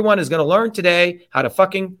is going to learn today how to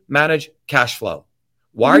fucking manage cash flow.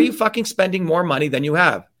 Why are you fucking spending more money than you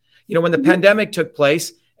have? When the pandemic took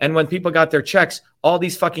place and when people got their checks, all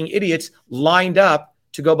these fucking idiots lined up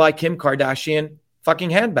to go buy Kim Kardashian fucking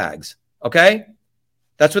handbags. Okay.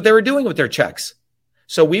 That's what they were doing with their checks.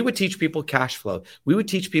 So we would teach people cash flow. We would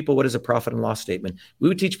teach people what is a profit and loss statement. We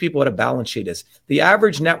would teach people what a balance sheet is. The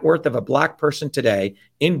average net worth of a black person today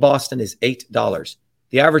in Boston is $8.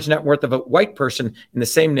 The average net worth of a white person in the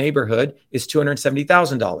same neighborhood is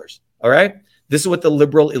 $270,000. All right. This is what the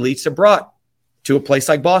liberal elites have brought to a place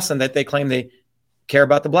like Boston that they claim they care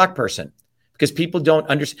about the black person, because people don't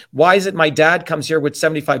understand. Why is it my dad comes here with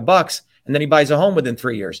 $75 and then he buys a home within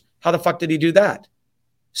 3 years? How the fuck did he do that?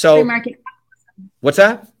 So free market. What's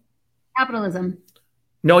that? Capitalism.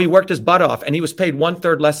 No, he worked his butt off and he was paid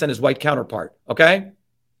 1/3 less than his white counterpart. Okay.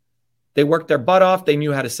 They worked their butt off. They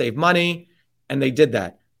knew how to save money and they did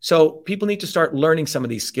that. So people need to start learning some of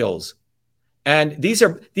these skills. And these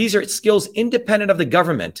are skills independent of the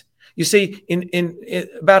government. You see, in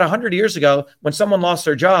about 100 years ago, when someone lost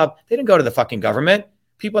their job, they didn't go to the fucking government.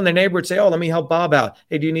 People in their neighborhood say, oh, let me help Bob out.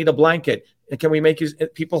 Hey, do you need a blanket? And can we make you?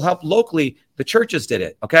 People help locally. The churches did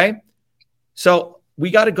it. Okay. So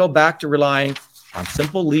we got to go back to relying on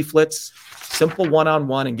simple leaflets, simple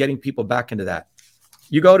one-on-one, and getting people back into that.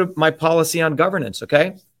 You go to my policy on governance.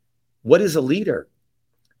 Okay. What is a leader?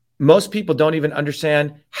 Most people don't even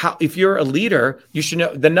understand how, if you're a leader, you should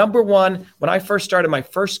know the number one. When I first started my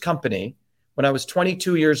first company, when I was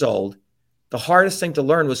 22 years old, the hardest thing to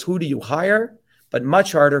learn was who do you hire, but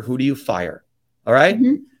much harder, who do you fire? All right.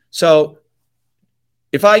 Mm-hmm. So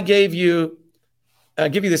if I give you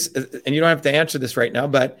this, and you don't have to answer this right now,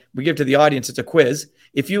 but we give to the audience, it's a quiz.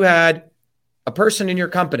 If you had a person in your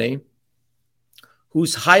company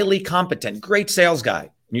who's highly competent, great sales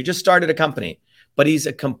guy, and you just started a company, but he's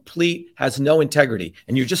has no integrity,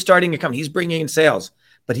 and you're just starting a company, he's bringing in sales,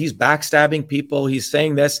 but he's backstabbing people. He's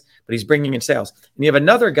saying this, but he's bringing in sales. And you have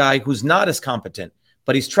another guy who's not as competent,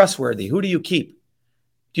 but he's trustworthy. Who do you keep?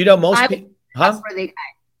 Do you know most people? Trustworthy guy.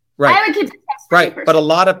 Right. I would keep the trustworthy person. But a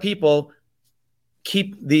lot of people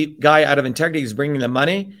keep the guy out of integrity. He's bringing them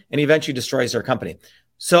money, and he eventually destroys their company.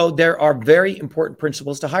 So there are very important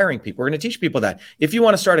principles to hiring people. We're going to teach people that. If you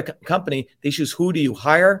want to start a company, the issue is who do you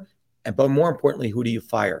hire? But more importantly, who do you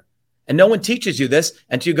fire? And no one teaches you this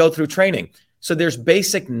until you go through training. So there's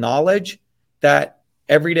basic knowledge that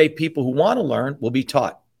everyday people who want to learn will be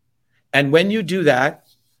taught. And when you do that,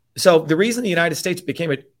 so the reason the United States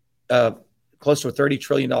became a close to a $30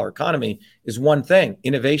 trillion economy is one thing: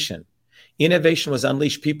 innovation. Innovation was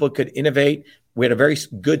unleashed. People could innovate. We had a very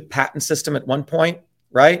good patent system at one point,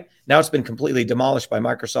 right? Now it's been completely demolished by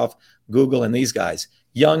Microsoft, Google, and these guys.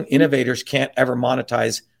 Young innovators can't ever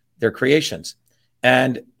monetize their creations.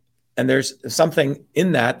 And there's something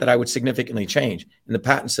in that I would significantly change in the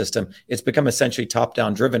patent system. It's become essentially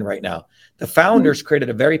top-down driven right now. The founders created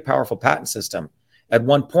a very powerful patent system at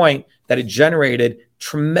one point that had generated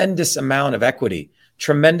tremendous amount of equity,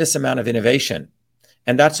 tremendous amount of innovation.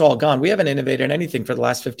 And that's all gone. We haven't innovated anything for the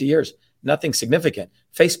last 50 years. Nothing significant.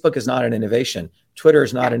 Facebook is not an innovation. Twitter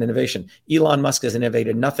is not an innovation. Elon Musk has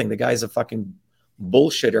innovated nothing. The guy's a fucking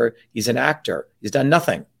bullshitter. He's an actor. He's done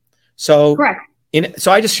nothing. So, correct.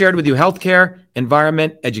 So I just shared with you healthcare,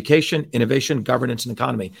 environment, education, innovation, governance, and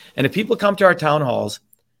economy. And if people come to our town halls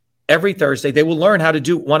every Thursday, they will learn how to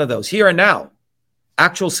do one of those here and now.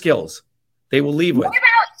 Actual skills they will leave with. What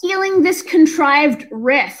about healing this contrived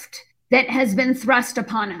rift that has been thrust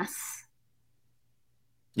upon us?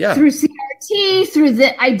 Yeah. Through CRT, through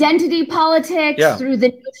the identity politics, through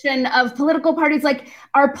the notion of political parties. Like,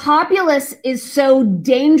 our populace is so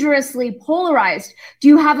dangerously polarized. Do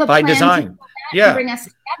you have a by plan design to bring us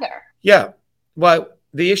together? Yeah. Well,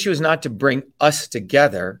 the issue is not to bring us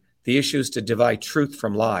together. The issue is to divide truth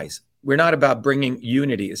from lies. We're not about bringing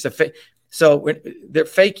unity. It's the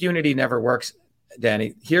fake unity never works,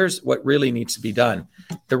 Danny. Here's what really needs to be done.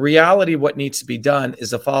 The reality of what needs to be done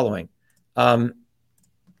is the following. Let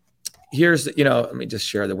me just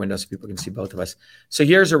share the window so people can see both of us. So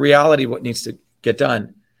here's a reality of what needs to get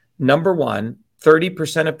done. Number one,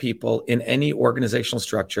 30% of people in any organizational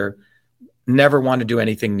structure never want to do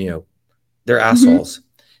anything new. They're assholes.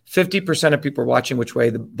 50% of people are watching which way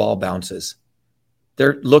the ball bounces. They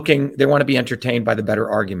want to be entertained by the better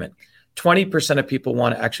argument. 20% of people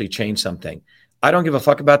want to actually change something. I don't give a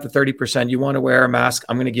fuck about the 30%. You want to wear a mask?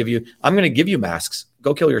 I'm going to give you masks.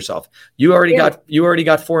 Go kill yourself. You already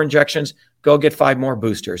got 4 injections. Go get 5 more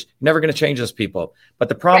boosters. You're never going to change those people. But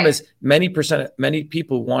the problem is many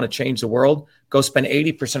people who want to change the world go spend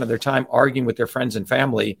 80% of their time arguing with their friends and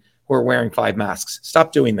family who are wearing 5 masks.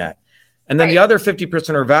 Stop doing that. And then the other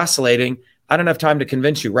 50% are vacillating. I don't have time to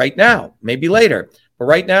convince you right now, maybe later. But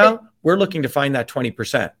right now, we're looking to find that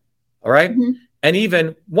 20%. All right. And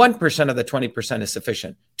even 1% of the 20% is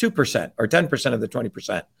sufficient. 2% or 10% of the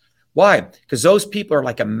 20%. Why? Because those people are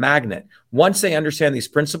like a magnet. Once they understand these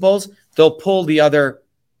principles, they'll pull the other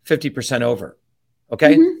 50% over.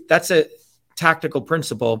 Okay. That's a tactical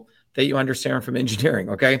principle that you understand from engineering.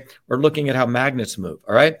 Okay. We're looking at how magnets move.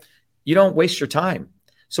 All right. You don't waste your time.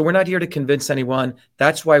 So we're not here to convince anyone.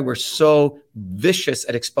 That's why we're so vicious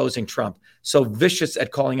at exposing Trump, so vicious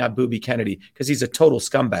at calling out Booby Kennedy, because he's a total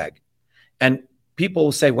scumbag. And people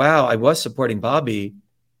will say, wow, I was supporting Bobby,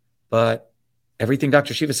 but everything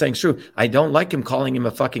Dr. Shiva is saying is true. I don't like him calling him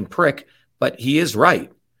a fucking prick, but he is right.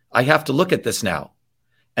 I have to look at this now.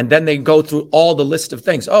 And then they go through all the list of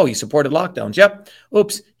things. Oh, he supported lockdowns. Yep.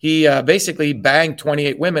 Oops. He basically banged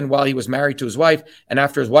 28 women while he was married to his wife. And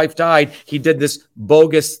after his wife died, he did this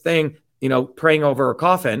bogus thing, praying over her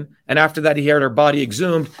coffin. And after that, he had her body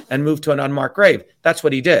exhumed and moved to an unmarked grave. That's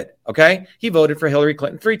what he did. Okay. He voted for Hillary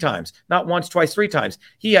Clinton 3 times, not once, twice, 3 times.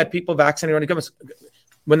 He had people vaccinated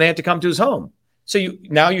when they had to come to his home. So I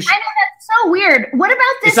know that's so weird. What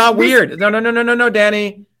about this? It's not weird. No,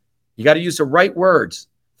 Danny. You got to use the right words.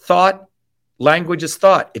 Thought, language is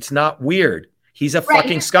thought. It's not weird. He's a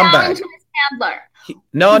fucking scumbag.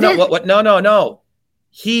 No.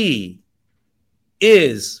 He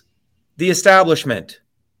is the establishment.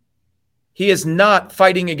 He is not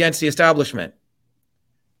fighting against the establishment.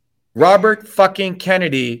 Robert fucking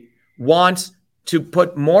Kennedy wants to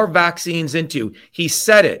put more vaccines into. He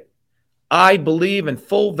said it. I believe in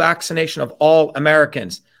full vaccination of all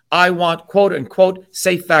Americans. I want, quote unquote,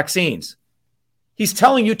 safe vaccines. He's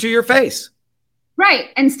telling you to your face. Right.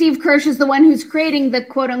 And Steve Kirsch is the one who's creating the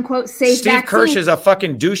quote unquote safe vaccine. Steve Kirsch is a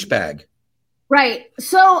fucking douchebag. Right.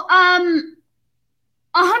 So, 100%.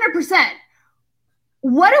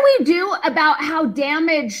 What do we do about how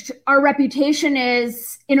damaged our reputation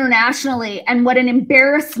is internationally and what an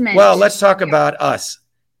embarrassment? Well, let's talk about us,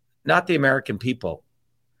 not the American people.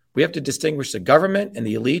 We have to distinguish the government and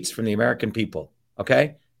the elites from the American people,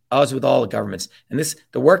 okay? As with all the governments. And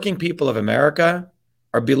the working people of America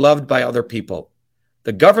are beloved by other people.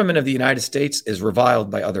 The government of the United States is reviled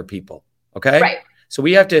by other people, okay? Right. So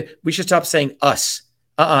we should stop saying us.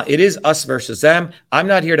 It is us versus them. I'm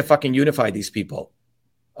not here to fucking unify these people.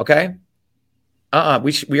 Okay?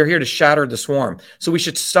 We are here to shatter the swarm. So we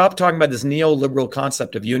should stop talking about this neoliberal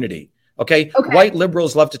concept of unity. Okay? White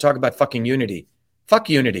liberals love to talk about fucking unity. Fuck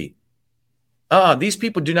unity. These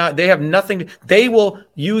people they have nothing. They will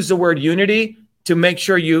use the word unity to make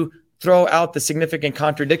sure you throw out the significant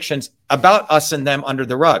contradictions about us and them under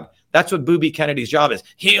the rug. That's what Booby Kennedy's job is.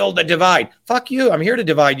 Heal the divide. Fuck you. I'm here to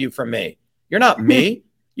divide you from me. You're not me.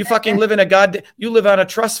 You fucking live in you live on a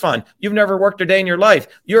trust fund. You've never worked a day in your life.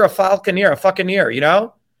 You're a falconeer, a fucking-eer, you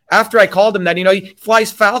know? After I called him that, he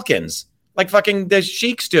flies falcons like fucking the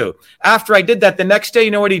sheiks do. After I did that, the next day,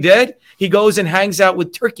 you know what he did? He goes and hangs out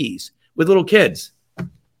with turkeys, with little kids.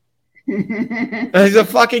 He's a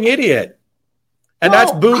fucking idiot. And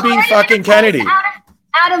that's Booby fucking Kennedy.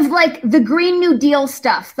 Out of like the Green New Deal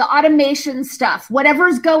stuff, the automation stuff,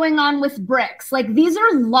 whatever's going on with bricks, like these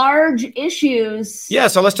are large issues. Yeah,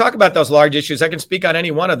 so let's talk about those large issues. I can speak on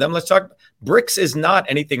any one of them. Let's talk. Bricks is not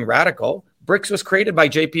anything radical. Bricks was created by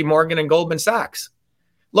JP Morgan and Goldman Sachs.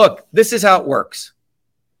 Look, this is how it works.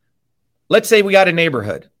 Let's say we got a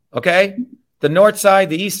neighborhood, okay? The north side,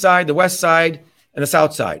 the east side, the west side, and the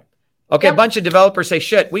south side. Okay, yep. A bunch of developers say,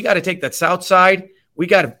 shit, we got to take that south side. We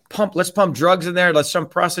got to let's pump drugs in there. Let's some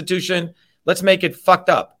prostitution. Let's make it fucked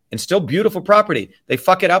up and still beautiful property. They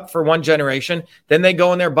fuck it up for one generation. Then they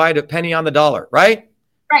go in there, buy it a penny on the dollar, right?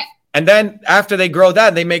 Right. And then after they grow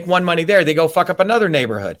that, they make one money there. They go fuck up another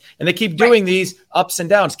neighborhood. And they keep doing these ups and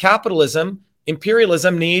downs. Capitalism,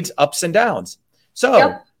 imperialism needs ups and downs.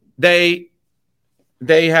 So they're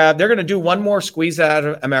going to do one more squeeze out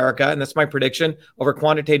of America. And that's my prediction over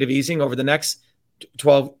quantitative easing over the next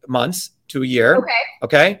 12 months to a year.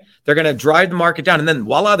 Okay. They're going to drive the market down and then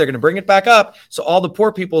voila, they're going to bring it back up. So all the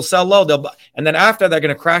poor people sell low. And then after they're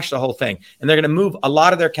going to crash the whole thing and they're going to move a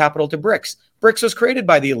lot of their capital to bricks. Bricks was created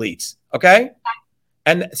by the elites. Okay.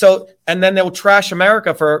 And then they'll trash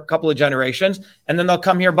America for a couple of generations and then they'll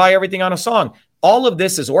come here, buy everything on a song. All of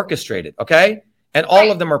this is orchestrated. Okay. And all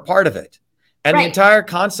of them are part of it. And the entire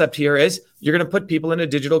concept here is you're going to put people in a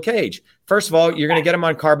digital cage. First of all, you're going to get them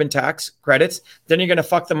on carbon tax credits. Then you're going to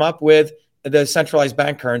fuck them up with the centralized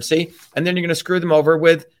bank currency. And then you're going to screw them over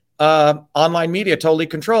with online media totally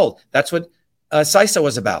controlled. That's what CISA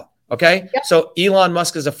was about. Okay. Yep. So Elon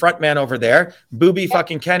Musk is a front man over there. Booby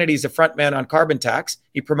fucking Kennedy's a front man on carbon tax.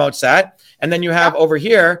 He promotes that. And then you have over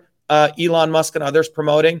here, Elon Musk and others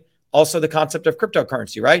promoting also the concept of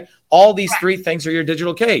cryptocurrency, right? All these three things are your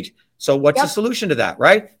digital cage. So what's the solution to that,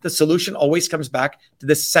 right? The solution always comes back to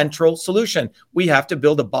the central solution. We have to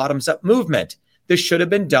build a bottoms-up movement. This should have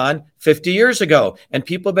been done 50 years ago. And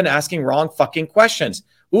people have been asking wrong fucking questions.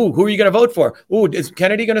 Ooh, who are you going to vote for? Ooh, is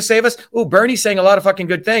Kennedy going to save us? Ooh, Bernie's saying a lot of fucking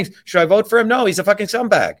good things. Should I vote for him? No, he's a fucking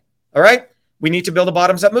scumbag. All right? We need to build a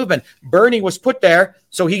bottoms-up movement. Bernie was put there,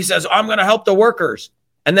 so he says, I'm going to help the workers.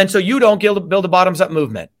 And then so you don't build a bottoms-up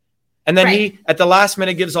movement. And then he, at the last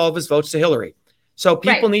minute, gives all of his votes to Hillary. So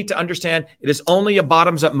people need to understand it is only a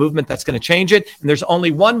bottoms-up movement that's going to change it. And there's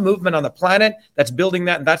only one movement on the planet that's building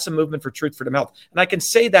that, and that's the movement for truth, freedom, health. And I can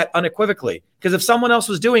say that unequivocally, because if someone else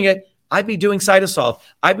was doing it, I'd be doing cytosol.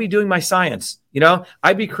 I'd be doing my science.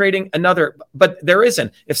 I'd be creating another, but there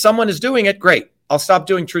isn't. If someone is doing it, great. I'll stop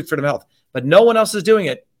doing truth, freedom, health. But no one else is doing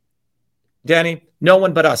it. Danny, no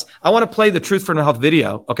one but us. I want to play the truth, freedom, health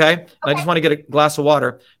video. Okay. I just want to get a glass of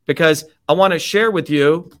water because I want to share with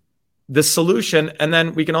you the solution, and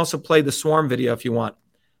then we can also play the swarm video if you want.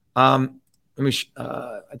 I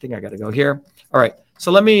think I got to go here. All right.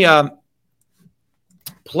 So let me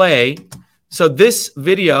play. So this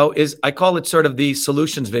video is, I call it sort of the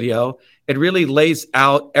solutions video. It really lays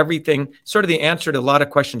out everything, sort of the answer to a lot of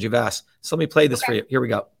questions you've asked. So let me play this for you. Here we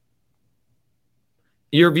go.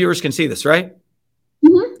 Your viewers can see this, right?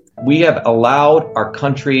 Mm-hmm. We have allowed our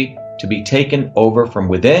country to be taken over from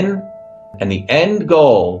within, and the end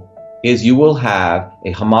goal is you will have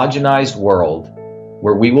a homogenized world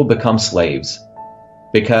where we will become slaves,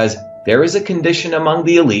 because there is a condition among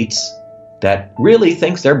the elites that really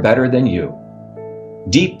thinks they're better than you,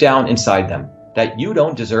 deep down inside them, that you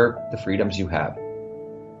don't deserve the freedoms you have.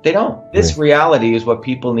 They don't. This reality is what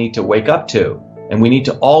people need to wake up to. And we need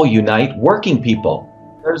to all unite working people.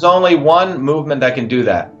 There's only one movement that can do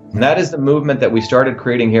that. And that is the movement that we started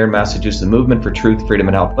creating here in Massachusetts, the movement for truth, freedom,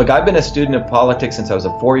 and health. Look, I've been a student of politics since I was a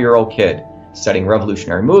 4-year-old kid, studying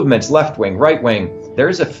revolutionary movements, left wing, right wing.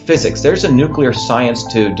 There's a physics, there's a nuclear science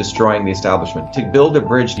to destroying the establishment. To build a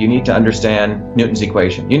bridge, you need to understand Newton's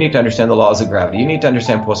equation. You need to understand the laws of gravity. You need to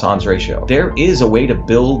understand Poisson's ratio. There is a way to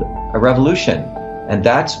build a revolution. And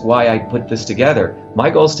that's why I put this together. My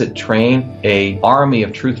goal is to train an army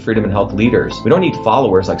of truth, freedom, and health leaders. We don't need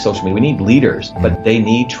followers like social media. We need leaders, but they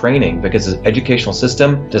need training because the educational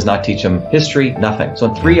system does not teach them history, nothing. So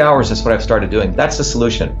in 3 hours, that's what I've started doing. That's the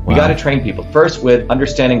solution. We got to train people. First, with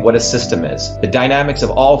understanding what a system is, the dynamics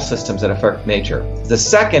of all systems that affect nature. The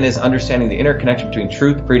second is understanding the interconnection between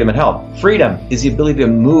truth, freedom, and health. Freedom is the ability to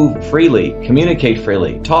move freely, communicate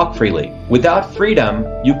freely, talk freely. Without freedom,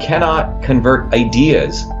 you cannot convert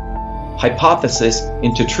ideas, hypothesis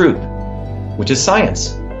into truth, which is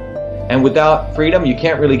science. And without freedom, you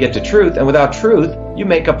can't really get to truth. And without truth, you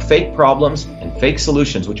make up fake problems and fake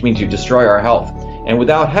solutions, which means you destroy our health. And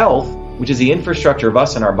without health, which is the infrastructure of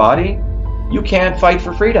us and our body, you can't fight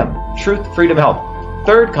for freedom. Truth, freedom, health.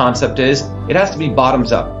 Third concept is it has to be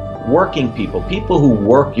bottoms up. Working people, people who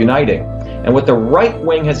work uniting. And what the right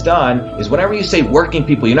wing has done is whenever you say working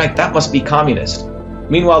people unite, that must be communist.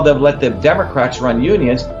 Meanwhile, they've let the Democrats run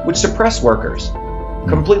unions, which suppress workers.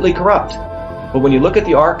 Completely corrupt. But when you look at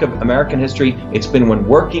the arc of American history, it's been when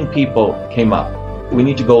working people came up. We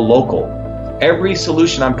need to go local. Every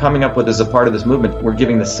solution I'm coming up with as a part of this movement, we're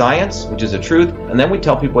giving the science, which is the truth, and then we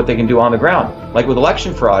tell people what they can do on the ground. Like with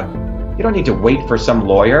election fraud, you don't need to wait for some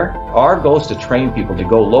lawyer. Our goal is to train people to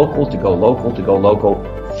go local, to go local, to go local,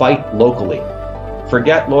 fight locally.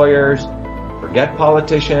 Forget lawyers, forget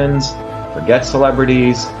politicians, forget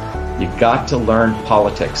celebrities. You've got to learn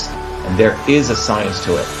politics, and there is a science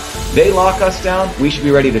to it. They lock us down, we should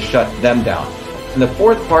be ready to shut them down. And the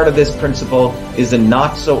fourth part of this principle is the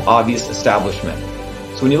not so obvious establishment.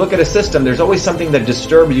 So when you look at a system, there's always something that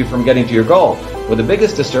disturbs you from getting to your goal. Well, the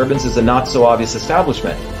biggest disturbance is the not so obvious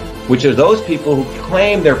establishment, which are those people who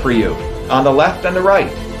claim they're for you, on the left and the right.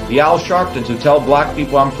 The Al Sharptons who tell black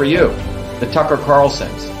people I'm for you. The Tucker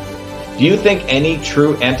Carlsons. Do you think any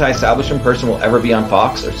true anti-establishment person will ever be on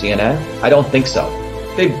Fox or CNN? I don't think so.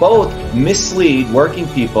 They both mislead working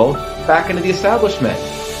people back into the establishment.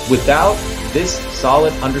 Without this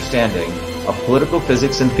solid understanding of political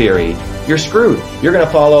physics and theory, you're screwed. You're going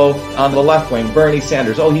to follow on the left wing, Bernie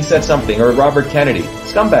Sanders. Oh, he said something. Or Robert Kennedy.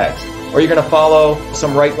 Scumbags. Or you're going to follow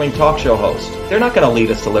some right-wing talk show host. They're not going to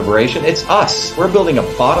lead us to liberation. It's us. We're building a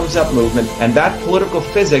bottoms-up movement, and that political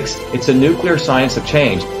physics, it's a nuclear science of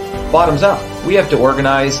change. Bottoms up. We have to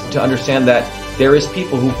organize to understand that there is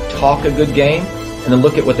people who talk a good game and then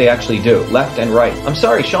look at what they actually do, left and right. I'm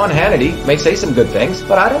sorry, Sean Hannity may say some good things,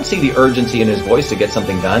 but I don't see the urgency in his voice to get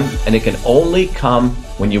something done, and it can only come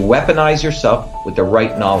when you weaponize yourself with the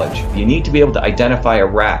right knowledge. You need to be able to identify a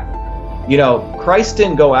rat. You know, Christ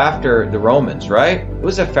didn't go after the Romans, right? It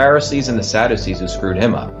was the Pharisees and the Sadducees who screwed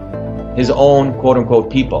him up. His own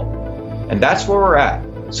quote-unquote people. And that's where we're at.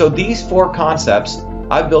 So these four concepts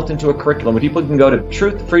I've built into a curriculum where people can go to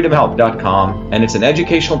truthfreedomhealth.com, and it's an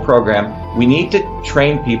educational program. We need to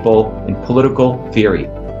train people in political theory.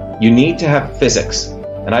 You need to have physics,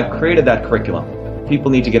 and I've created that curriculum.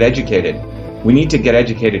 People need to get educated. We need to get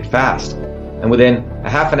educated fast. And within a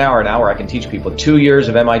half an hour, I can teach people. 2 years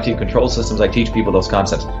of MIT control systems, I teach people those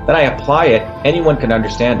concepts. Then I apply it, anyone can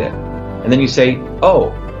understand it. And then you say,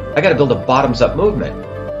 oh, I got to build a bottoms-up movement.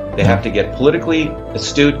 They have to get politically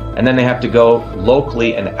astute, and then they have to go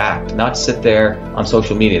locally and act, not sit there on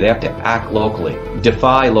social media. They have to act locally,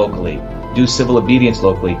 defy locally, do civil obedience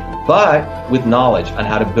locally, but with knowledge on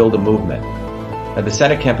how to build a movement. Now, the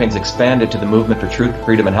Senate campaign's expanded to the Movement for Truth,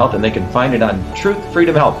 Freedom, and Health, and they can find it on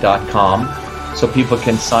truthfreedomhealth.com. So people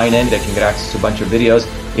can sign in, they can get access to a bunch of videos.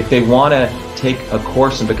 If they want to take a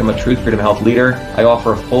course and become a Truth, Freedom, Health leader, I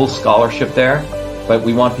offer a full scholarship there. But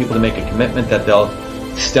we want people to make a commitment that they'll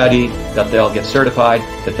study, that they'll get certified,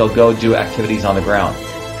 that they'll go do activities on the ground.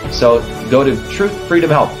 So go to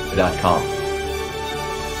truthfreedomhealth.com.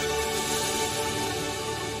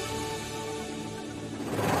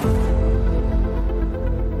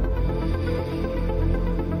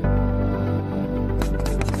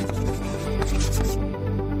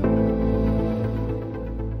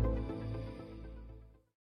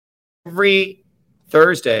 Every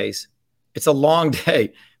Thursdays, it's a long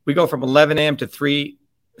day. We go from 11 a.m. to 3,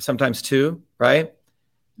 sometimes 2, right?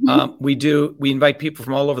 Mm-hmm. We invite people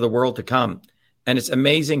from all over the world to come. And it's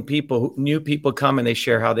amazing people, new people come and they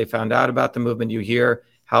share how they found out about the movement. You hear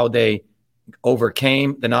how they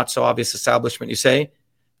overcame the not so obvious establishment, you say.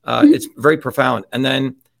 It's very profound. And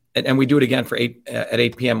then, and we do it again at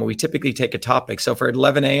 8 p.m. We typically take a topic. So for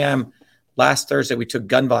 11 a.m. last Thursday, we took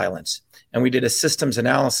gun violence, and we did a systems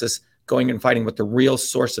analysis going and finding what the real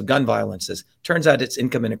source of gun violence is. Turns out it's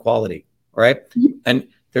income inequality, all right? And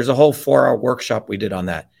there's a whole 4-hour workshop we did on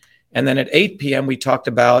that. And then at 8 p.m., we talked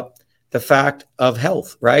about the fact of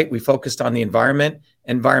health, right? We focused on the environment,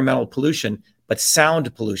 environmental pollution, but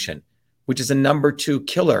sound pollution, which is a number 2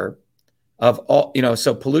 killer of all,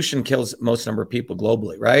 so pollution kills most number of people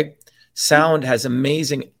globally, right? Sound has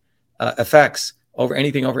amazing effects over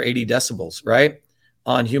anything over 80 decibels, right?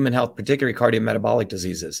 On human health, particularly cardiometabolic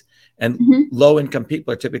diseases. And low income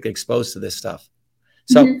people are typically exposed to this stuff.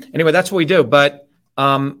 So anyway, that's what we do. But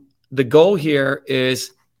the goal here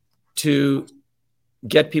is to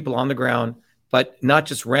get people on the ground, but not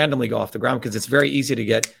just randomly go off the ground, because it's very easy to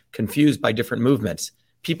get confused by different movements.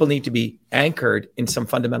 People need to be anchored in some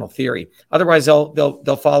fundamental theory. Otherwise,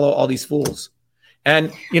 they'll follow all these fools.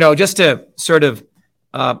 And, just to sort of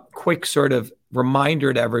quick sort of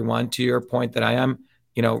reminder to everyone, to your point that I am,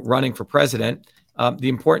 running for president, the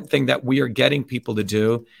important thing that we are getting people to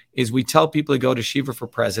do is we tell people to go to Shiva for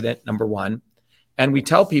President, number 1. And we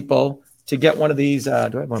tell people to get one of these. Do I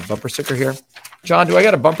have one bumper sticker here? John, do I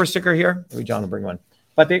got a bumper sticker here? Maybe John will bring one.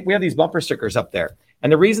 But we have these bumper stickers up there.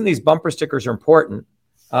 And the reason these bumper stickers are important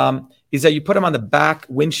is that you put them on the back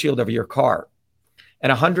windshield of your car. And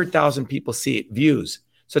 100,000 people see it, views.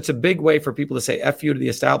 So it's a big way for people to say F you to the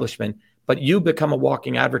establishment, but you become a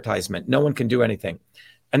walking advertisement. No one can do anything.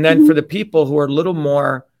 And then for the people who are a little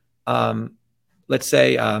more, let's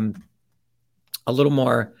say, a little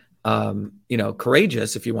more,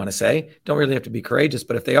 courageous, if you want to say, don't really have to be courageous,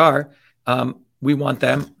 but if they are, we want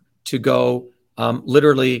them to go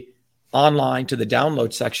literally online to the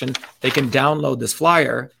download section. They can download this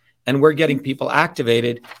flyer, and we're getting people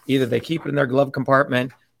activated. Either they keep it in their glove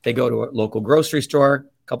compartment, they go to a local grocery store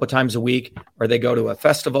a couple of times a week, or they go to a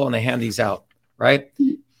festival and they hand these out, right?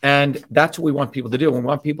 And that's what we want people to do. We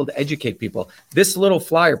want people to educate people. This little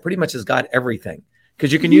flyer pretty much has got everything,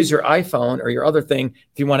 because you can use your iPhone or your other thing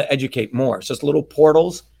if you want to educate more. So it's little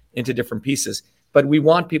portals into different pieces. But we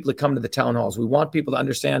want people to come to the town halls. We want people to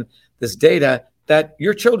understand this data, that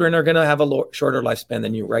your children are going to have a shorter lifespan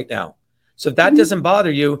than you right now. So if that doesn't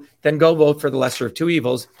bother you, then go vote for the lesser of 2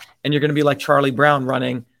 evils. And you're going to be like Charlie Brown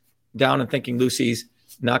running down and thinking Lucy's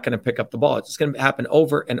not going to pick up the ball. It's going to happen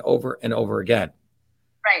over and over and over again.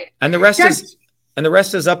 Right. And the rest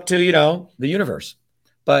is up to, the universe.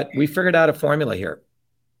 But we figured out a formula here.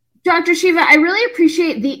 Dr. Shiva, I really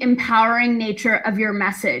appreciate the empowering nature of your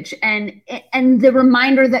message and the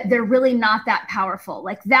reminder that they're really not that powerful.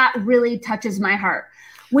 Like, that really touches my heart.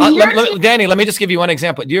 Danny, let me just give you one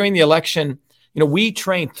example. During the election, we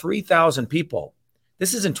trained 3,000 people.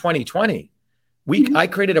 This is in 2020. I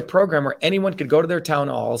created a program where anyone could go to their town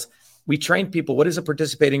halls. We trained people what is a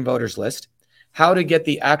participating voters list, how to get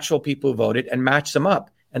the actual people who voted and match them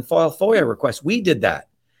up and file FOIA requests. We did that.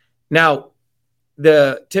 Now,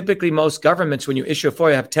 typically most governments, when you issue a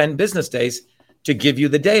FOIA, have 10 business days to give you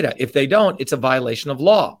the data. If they don't, it's a violation of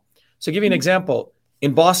law. So I'll give you an example.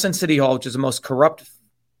 In Boston City Hall, which is the most corrupt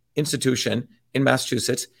institution in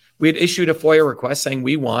Massachusetts, we had issued a FOIA request saying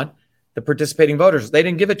we want the participating voters. They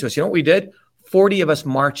didn't give it to us. You know what we did? 40 of us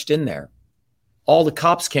marched in there. All the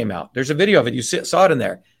cops came out. There's a video of it. You saw it in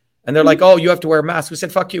there. And they're like, oh, you have to wear a mask. We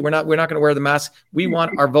said, fuck you. We're not going to wear the mask. We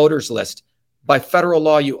want our voters list. By federal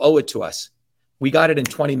law, you owe it to us. We got it in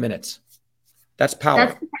 20 minutes. That's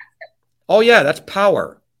power. Oh, yeah, that's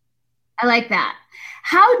power. I like that.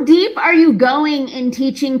 How deep are you going in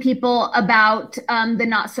teaching people about the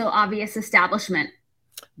not so obvious establishment?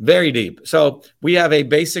 Very deep. So we have a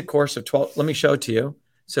basic course of 12. Let me show it to you.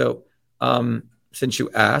 So since you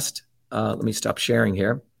asked, let me stop sharing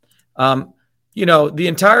here. The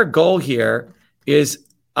entire goal here is,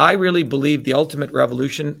 I really believe the ultimate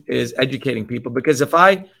revolution is educating people, because if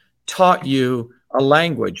I taught you a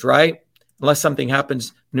language, right, unless something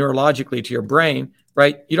happens neurologically to your brain,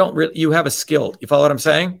 right, you have a skill. You follow what I'm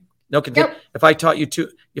saying? Yep. If I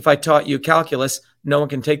taught you calculus, no one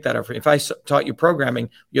can take that over. If I taught you programming,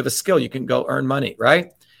 you have a skill. You can go earn money,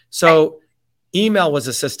 right? So email was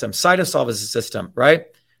a system. Cytosolve is a system, right?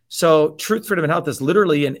 So Truth, Freedom, and Health is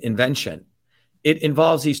literally an invention. It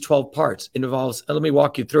involves these 12 parts. It involves, let me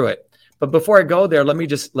walk you through it. But before I go there, let me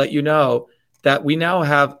just let you know that we now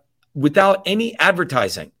have, without any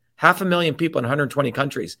advertising, 500,000 people in 120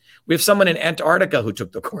 countries. We have someone in Antarctica who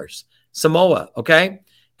took the course, Samoa, okay?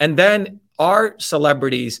 And then our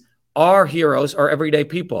celebrities, our heroes, are everyday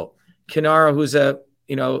people. Kinara, who's a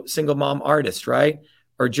single mom artist, right?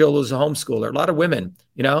 or Jill, who's a homeschooler, a lot of women,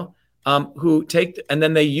 who take, and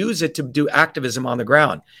then they use it to do activism on the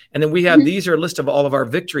ground. And then we have, these are a list of all of our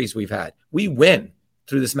victories we've had. We win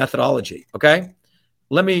through this methodology. Okay.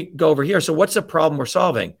 Let me go over here. So what's the problem we're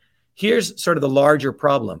solving? Here's sort of the larger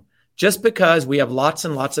problem. Just because we have lots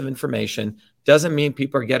and lots of information doesn't mean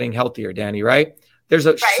people are getting healthier, Danny, right? There's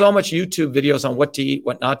so much YouTube videos on what to eat,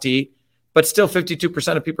 what not to eat, but still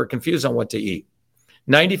 52% of people are confused on what to eat.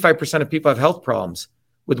 95% of people have health problems,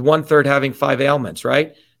 with 1/3 having 5 ailments,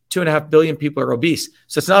 right? 2.5 billion people are obese.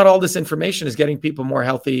 So it's not all this information is getting people more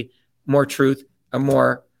healthy, more truth, and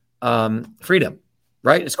more freedom,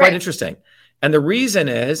 right? It's quite interesting. And the reason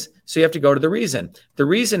is, so you have to go to the reason. The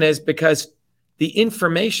reason is because the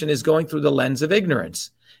information is going through the lens of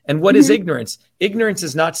ignorance. And what is ignorance? Ignorance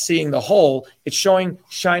is not seeing the whole. It's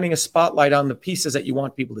shining a spotlight on the pieces that you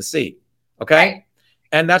want people to see. Okay.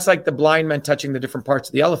 And that's like the blind man touching the different parts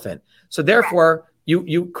of the elephant. So therefore,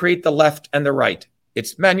 you create the left and the right.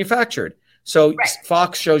 It's manufactured. So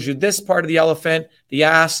Fox shows you this part of the elephant, the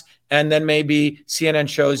ass, and then maybe CNN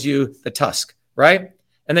shows you the tusk, right?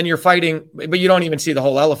 And then you're fighting, but you don't even see the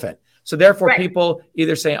whole elephant. So therefore, people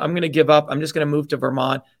either say, I'm going to give up. I'm just going to move to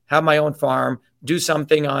Vermont, have my own farm, do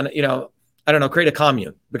something on, I don't know, create a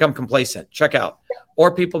commune, become complacent, check out.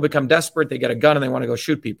 Or people become desperate. They get a gun and they want to go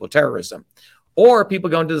shoot people, terrorism. Or people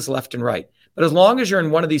go into this left and right. But as long as you're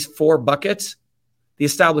in one of these 4 buckets, the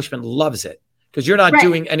establishment loves it because you're not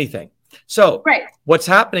doing anything. So what's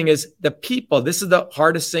happening is the people, this is the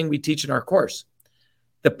hardest thing we teach in our course.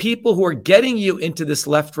 The people who are getting you into this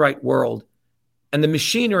left-right world and the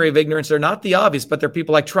machinery of ignorance, they're not the obvious, but they're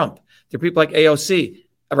people like Trump. They're people like AOC,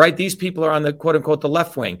 right? These people are on the quote unquote, the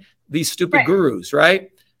left wing, these stupid gurus,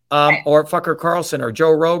 right? Or Fucker Carlson or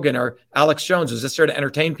Joe Rogan or Alex Jones, who's just there to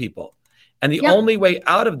entertain people. And the only way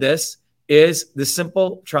out of this is the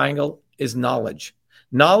simple triangle is knowledge.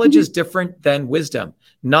 Knowledge is different than wisdom.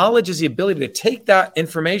 Knowledge is the ability to take that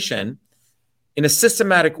information in a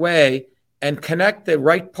systematic way and connect the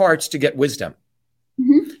right parts to get wisdom.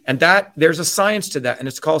 And that there's a science to that, and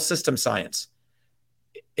it's called system science.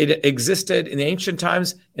 It existed in the ancient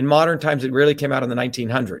times. In modern times, it really came out in the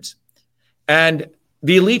 1900s. And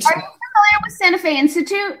the elites. Are you familiar with Santa Fe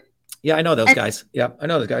Institute? Yeah, I know those guys. Yeah, I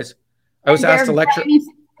know those guys. I was asked to lecture.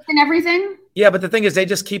 And everything. Yeah, but the thing is, they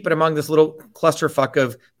just keep it among this little clusterfuck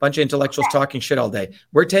of bunch of intellectuals talking shit all day.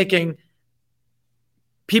 We're taking.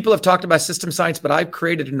 People have talked about system science, but I've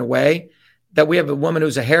created it in a way that we have a woman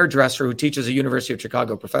who's a hairdresser who teaches a University of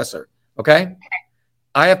Chicago professor. Okay.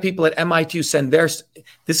 I have people at MIT who send this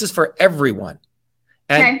is for everyone.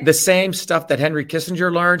 And the same stuff that Henry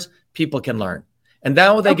Kissinger learns, people can learn. And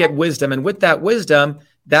now they get wisdom. And with that wisdom,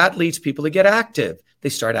 that leads people to get active. They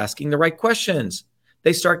start asking the right questions.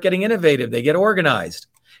 They start getting innovative. They get organized.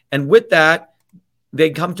 And with that, they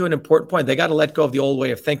come to an important point. They got to let go of the old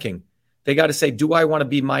way of thinking. They got to say, do I want to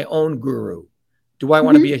be my own guru? Do I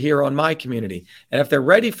want to be a hero in my community? And if they're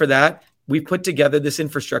ready for that, we put together this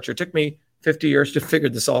infrastructure. It took me 50 years to figure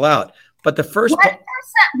this all out. But the first...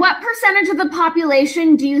 What percentage of the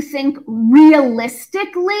population do you think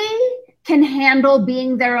realistically can handle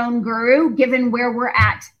being their own guru, given where we're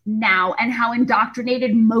at now and how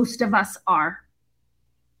indoctrinated most of us are?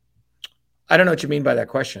 I don't know what you mean by that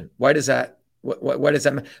question. Why does that... What does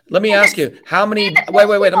that mean? Let me ask you, how many... Wait.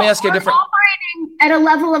 Let me ask you a different... Operating at a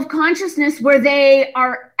level of consciousness where they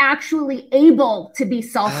are actually able to be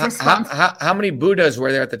self-responsible. How many Buddhas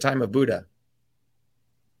were there at the time of Buddha?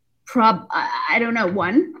 I don't know,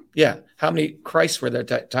 1. Yeah. How many Christs were there at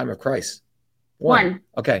the time of Christ? 1.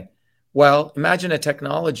 Okay. Well, imagine a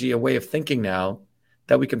technology, a way of thinking now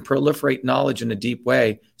that we can proliferate knowledge in a deep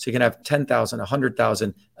way. So you can have 10,000,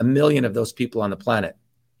 100,000, 1 million of those people on the planet.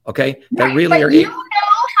 Okay. That really but are. You know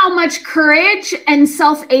how much courage and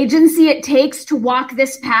self-agency it takes to walk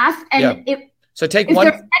this path. And so take if one.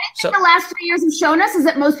 There's anything the last 3 years have shown us is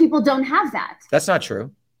that most people don't have that. That's not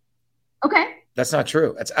true. Okay. That's not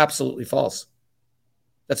true. That's absolutely false.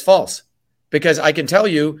 That's false. Because I can tell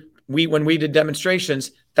you, when we did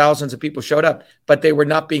demonstrations, thousands of people showed up, but they were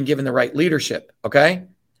not being given the right leadership. Okay.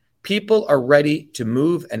 People are ready to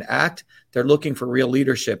move and act. They're looking for real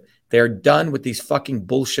leadership. They're done with these fucking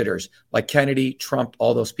bullshitters like Kennedy, Trump,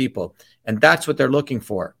 all those people. And that's what they're looking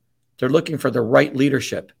for. They're looking for the right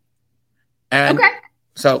leadership. And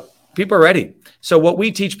so people are ready. So what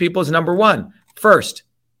we teach people is number 1, first,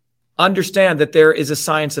 understand that there is a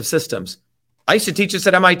science of systems. I used to teach this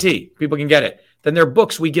at MIT. People can get it. Then there are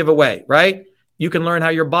books we give away, right? You can learn how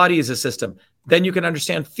your body is a system. Then you can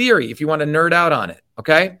understand theory if you want to nerd out on it,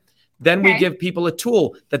 okay? Then we give people a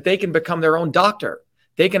tool that they can become their own doctor.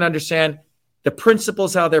 They can understand the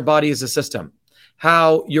principles how their body is a system,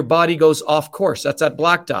 how your body goes off course. That's that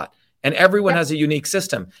black dot. And everyone has a unique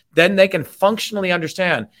system. Then they can functionally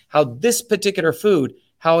understand how this particular food,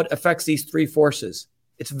 how it affects these three forces.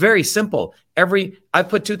 It's very simple. I've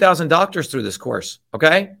put 2,000 doctors through this course.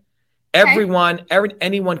 Okay. Anyone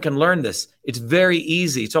can learn this. It's very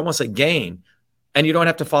easy. It's almost a game. And you don't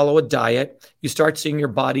have to follow a diet. You start seeing your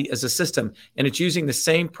body as a system, and it's using the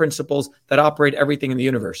same principles that operate everything in the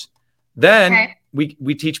universe. Then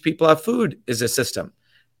we teach people how food is a system.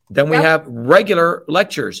 Then we have regular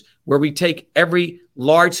lectures where we take every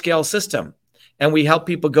large scale system and we help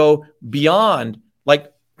people go beyond,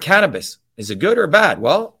 like cannabis. Is it good or bad?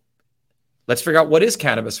 Well, let's figure out what is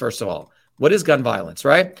cannabis, first of all. What is gun violence,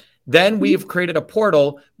 right? Then we've created a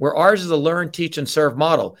portal where ours is a learn, teach, and serve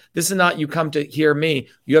model. This is not you come to hear me.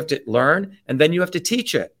 You have to learn, and then you have to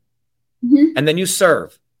teach it. And then you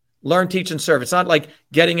serve. Learn, teach, and serve. It's not like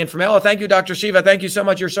getting information. Oh, thank you, Dr. Shiva. Thank you so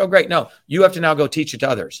much. You're so great. No, you have to now go teach it to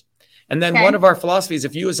others. And then one of our philosophies,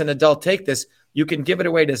 if you as an adult take this, you can give it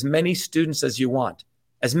away to as many students as you want.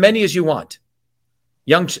 As many as you want.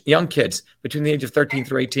 Young kids between the age of 13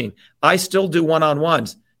 through 18. I still do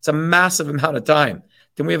one-on-ones. It's a massive amount of time.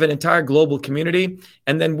 Then we have an entire global community.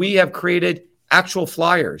 And then we have created actual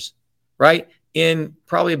flyers, right? In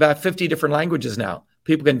probably about 50 different languages now.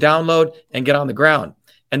 People can download and get on the ground.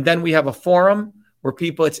 And then we have a forum where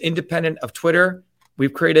it's independent of Twitter.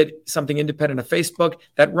 We've created something independent of Facebook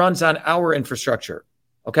that runs on our infrastructure,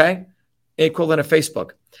 okay? Equivalent of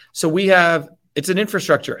Facebook. So it's an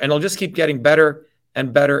infrastructure, and it'll just keep getting better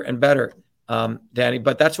and better and better, Danny.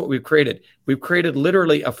 But that's what we've created. We've created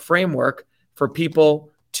literally a framework for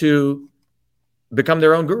people to become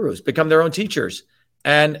their own gurus, become their own teachers,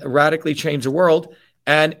 and radically change the world.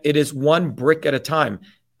 And it is one brick at a time.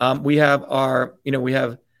 We have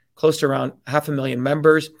close to around 500,000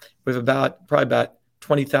 members. We have probably about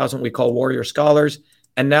 20,000 we call warrior scholars.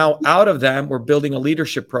 And now out of them, we're building a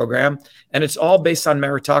leadership program. And it's all based on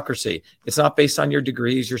meritocracy. It's not based on your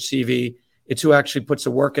degrees, your CV. It's who actually puts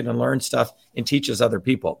the work in and learns stuff and teaches other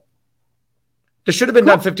people. This should have been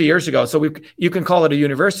done 50 years ago. So you can call it a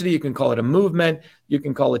university. You can call it a movement. You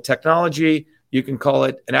can call it technology. You can call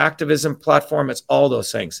it an activism platform. It's all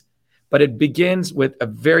those things. But it begins with a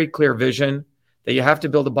very clear vision that you have to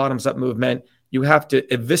build a bottoms-up movement. You have to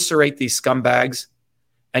eviscerate these scumbags.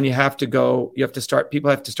 And people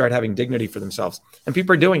have to start having dignity for themselves. And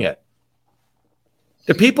people are doing it.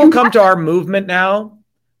 The people come to our movement now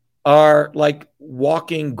are like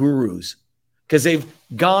walking gurus because they've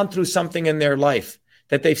gone through something in their life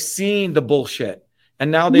that they've seen the bullshit.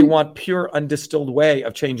 And now they want pure, undistilled way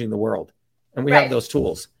of changing the world. And we have those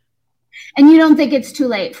tools. And you don't think it's too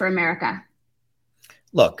late for America?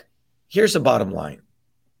 Look, here's the bottom line.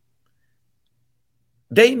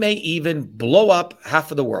 They may even blow up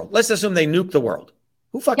half of the world. Let's assume they nuke the world.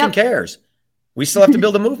 Who fucking cares? We still have to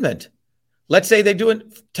build a movement. Let's say they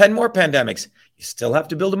do 10 more pandemics. You still have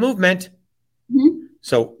to build a movement.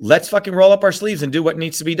 So let's fucking roll up our sleeves and do what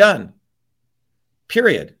needs to be done.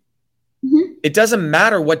 Period. It doesn't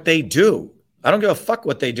matter what they do. I don't give a fuck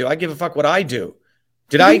what they do. I give a fuck what I do.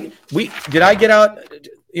 Did I get out,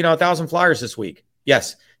 1,000 flyers this week?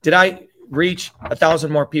 Yes. Did I reach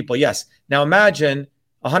 1,000 more people? Yes. Now imagine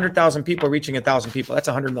 100,000 people reaching 1,000 people. That's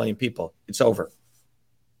 100 million people. It's over.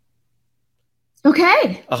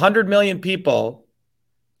 Okay. 100 million people,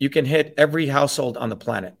 you can hit every household on the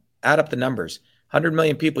planet. Add up the numbers. 100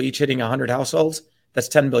 million people each hitting 100 households. That's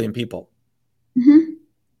 10 billion people.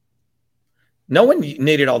 No one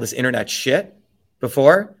needed all this internet shit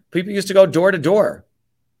before. People used to go door to door.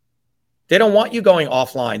 They don't want you going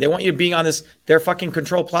offline. They want you being on their fucking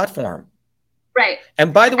control platform. Right.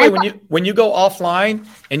 And by the way, when you go offline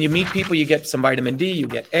and you meet people, you get some vitamin D, you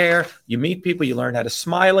get air, you meet people, you learn how to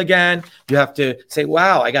smile again. You have to say,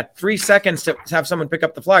 wow, I got 3 seconds to have someone pick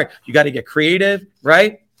up the flyer. You got to get creative,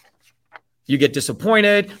 right? You get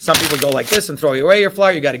disappointed. Some people go like this and throw away your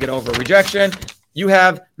flyer. You got to get over rejection. You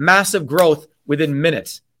have massive growth within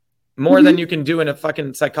minutes, more than you can do in a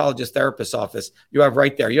fucking psychologist therapist's office. You have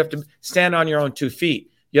right there. You have to stand on your own 2 feet.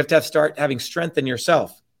 You have to start having strength in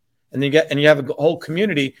yourself. And you have a whole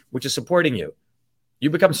community which is supporting you. You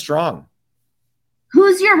become strong.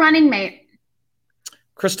 Who's your running mate?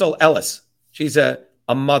 Crystal Ellis. She's a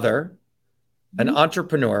mother, an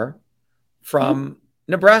entrepreneur from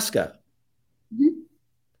Nebraska.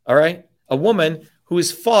 All right. A woman who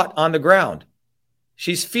has fought on the ground.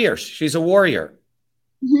 She's fierce. She's a warrior.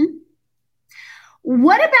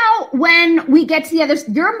 What about when we get to the others?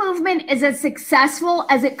 Your movement is as successful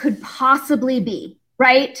as it could possibly be,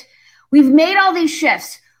 right? We've made all these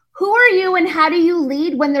shifts. Who are you and how do you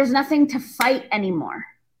lead when there's nothing to fight anymore?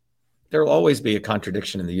 there will always be a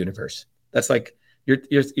contradiction in the universe. That's like you're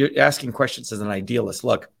asking questions as an idealist.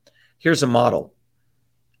 Look, here's a model.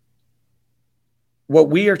 What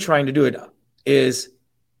we are trying to do is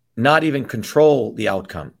not even control the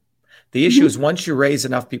outcome. The issue is once you raise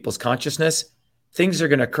enough people's consciousness, things are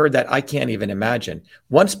going to occur that I can't even imagine.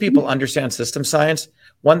 Once people understand system science,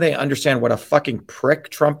 when they understand what a fucking prick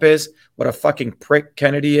Trump is, what a fucking prick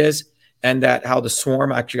Kennedy is, and that how the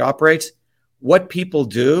swarm actually operates, what people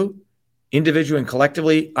do individually and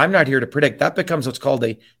collectively, I'm not here to predict. That becomes what's called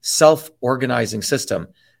a self-organizing system.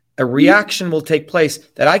 A reaction will take place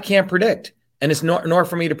that I can't predict, and it's nor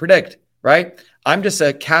for me to predict, right? I'm just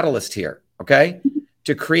a catalyst here, okay,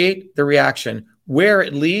 to create the reaction. Where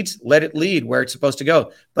it leads, let it lead where it's supposed to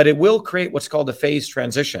go. But it will create what's called a phase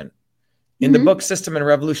transition. In the book System and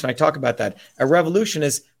Revolution, I talk about that. A revolution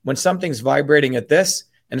is when something's vibrating at this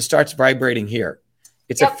and it starts vibrating here.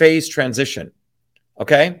 It's a phase transition,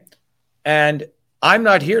 okay? And I'm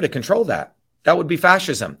not here to control that. That would be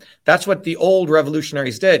fascism. That's what the old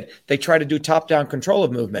revolutionaries did. They try to do top-down control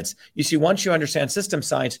of movements. You see, once you understand system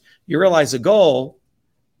science, you realize the goal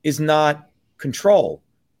is not control.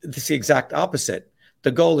 It's the exact opposite. The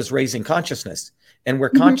goal is raising consciousness. And where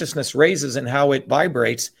consciousness raises and how it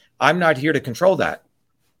vibrates, I'm not here to control that.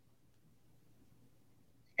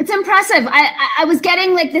 It's impressive. I was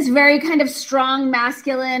getting like this very kind of strong,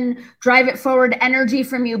 masculine, drive it forward energy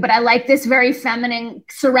from you, but I like this very feminine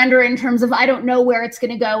surrender in terms of I don't know where it's going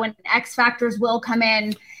to go and X factors will come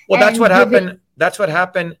in. Well, that's what happened. That's what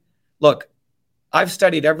happened. Look, I've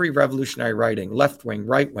studied every revolutionary writing, left wing,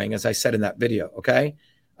 right wing, as I said in that video. Okay.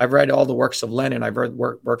 I've read all the works of Lenin. I've read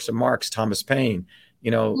works of Marx, Thomas Paine,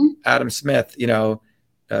 Adam Smith,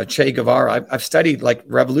 Che Guevara. I've studied like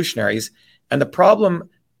revolutionaries. And the problem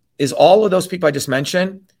is all of those people I just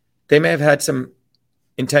mentioned, they may have had some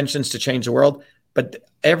intentions to change the world, but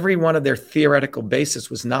every one of their theoretical basis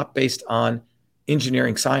was not based on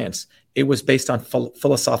engineering science. It was based on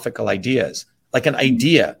philosophical ideas, like an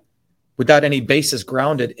idea without any basis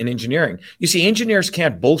grounded in engineering. You see, engineers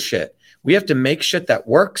can't bullshit. We have to make shit that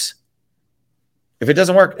works. If it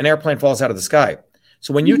doesn't work, an airplane falls out of the sky.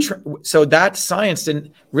 So when so that science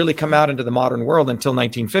didn't really come out into the modern world until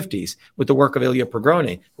 1950s with the work of Ilya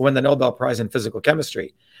Prigogine, who won the Nobel Prize in physical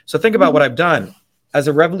chemistry. So think about what I've done. As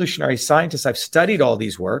a revolutionary scientist, I've studied all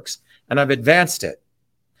these works and I've advanced it.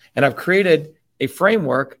 And I've created a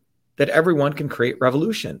framework that everyone can create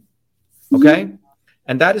revolution. Okay.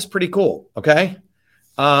 And that is pretty cool. Okay.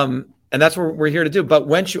 And that's what we're here to do. But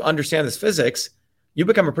once you understand this physics, you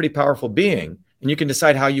become a pretty powerful being and you can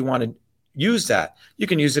decide how you want to use that. You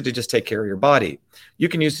can use it to just take care of your body. You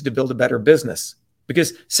can use it to build a better business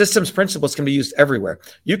because systems principles can be used everywhere.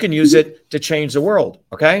 You can use it to change the world.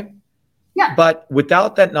 Okay. Yeah. But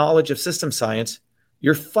without that knowledge of system science,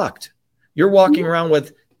 you're fucked. You're walking around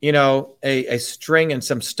with, a string and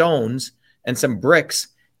some stones and some bricks,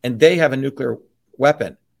 and they have a nuclear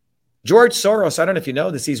weapon. George Soros, I don't know if you know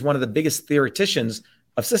this, he's one of the biggest theoreticians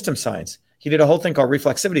of system science. He did a whole thing called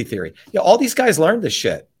reflexivity theory. Yeah, all these guys learned this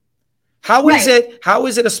shit. How is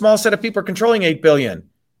it a small set of people are controlling 8 billion?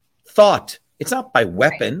 Thought. It's not by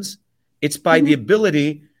weapons. It's by the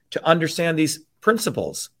ability to understand these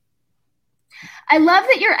principles. I love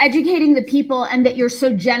that you're educating the people and that you're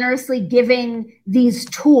so generously giving these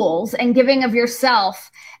tools and giving of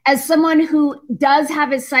yourself. As someone who does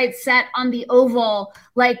have his sights set on the oval,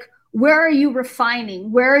 like, where are you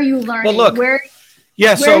refining? Where are you learning? Well, look,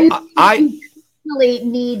 I really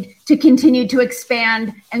need to continue to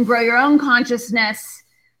expand and grow your own consciousness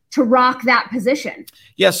to rock that position.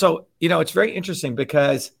 Yeah. So, it's very interesting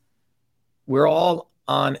because we're all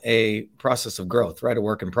on a process of growth, right? A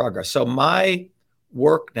work in progress. So my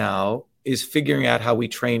work now is figuring out how we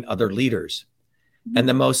train other leaders. And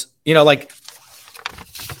the most,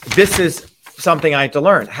 this is something I had to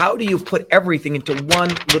learn. How do you put everything into one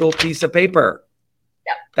little piece of paper?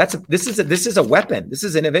 Yep. This is a weapon. This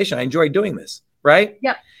is innovation. I enjoy doing this, right?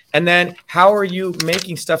 Yep. And then how are you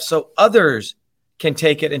making stuff so others can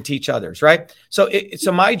take it and teach others, right? So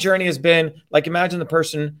so my journey has been like, imagine the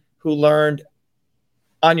person who learned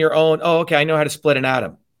on your own. Oh, okay, I know how to split an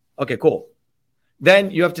atom. Okay, cool.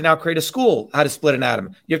 Then you have to now create a school how to split an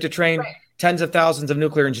atom. You have to train tens of thousands of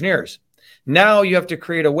nuclear engineers. Now you have to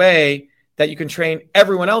create a way that you can train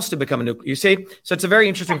everyone else to become a nuclear. You see? So it's a very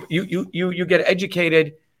interesting, you get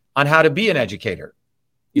educated on how to be an educator,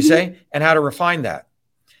 you say, and how to refine that.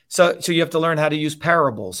 So you have to learn how to use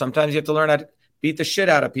parables. Sometimes you have to learn how to beat the shit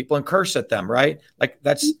out of people and curse at them, right? Like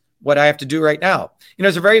that's what I have to do right now.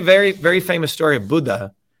 There's a very, very, very famous story of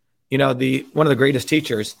Buddha, one of the greatest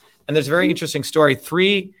teachers. And there's a very interesting story.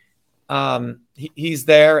 3 he's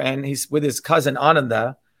there and he's with his cousin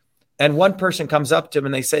Ananda. And one person comes up to him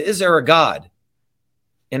and they say, is there a God?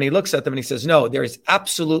 And he looks at them and he says, no, there is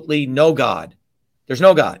absolutely no God. There's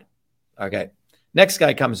no God. Okay. Next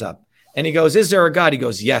guy comes up and he goes, is there a God? He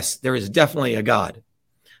goes, yes, there is definitely a God.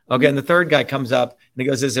 Okay. And the third guy comes up and he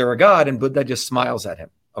goes, is there a God? And Buddha just smiles at him.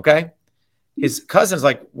 Okay. His cousin's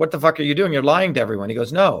like, what the fuck are you doing? You're lying to everyone. He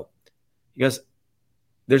goes, no. He goes,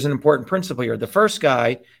 there's an important principle here. The first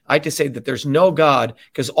guy, I had to say that there's no God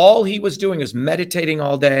because all he was doing is meditating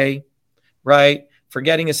all day, right?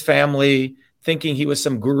 Forgetting his family, thinking he was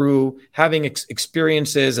some guru, having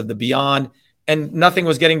experiences of the beyond, and nothing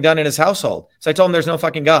was getting done in his household. So I told him there's no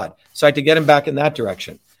fucking God. So I had to get him back in that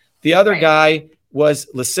direction. The other guy was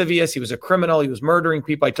lascivious. He was a criminal. He was murdering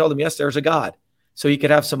people. I told him, yes, there's a God. So he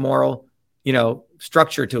could have some moral,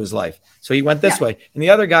 structure to his life. So he went this way. And the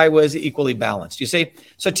other guy was equally balanced. You see,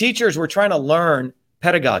 so teachers were trying to learn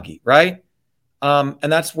pedagogy, right? And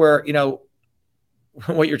that's where,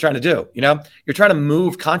 what you're trying to do, you're trying to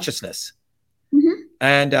move consciousness.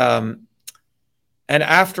 And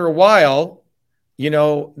after a while,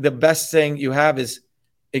 the best thing you have is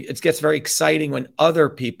it gets very exciting when other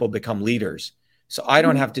people become leaders. So I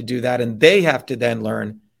don't have to do that. And they have to then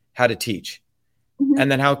learn how to teach.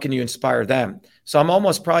 And then how can you inspire them? So I'm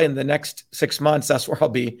almost probably in the next 6 months, that's where I'll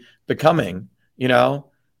be becoming,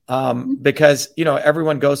 because,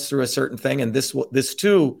 everyone goes through a certain thing and this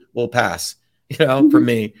too will pass, for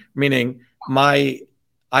me, meaning I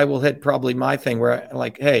will hit probably my thing where I'm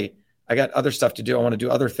like, hey, I got other stuff to do. I want to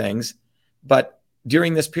do other things. But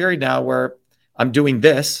during this period now where I'm doing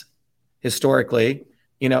this historically,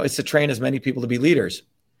 it's to train as many people to be leaders.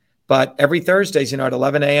 But every Thursdays, at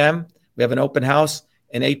 11 a.m., we have an open house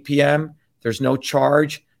and 8 p.m. There's no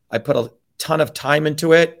charge. I put a ton of time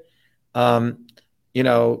into it. And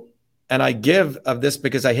I give of this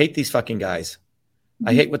because I hate these fucking guys.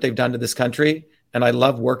 I hate what they've done to this country. And I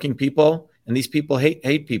love working people. And these people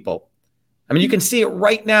hate people. I mean, you can see it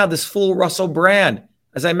right now, this fool Russell Brand,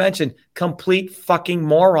 as I mentioned, complete fucking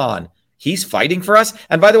moron. He's fighting for us.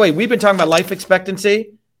 And by the way, we've been talking about life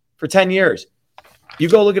expectancy for 10 years. You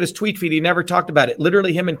go look at his tweet feed. He never talked about it.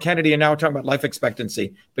 Literally, him and Kennedy are now talking about life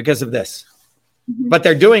expectancy because of this. But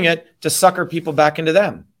they're doing it to sucker people back into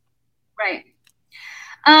them. Right.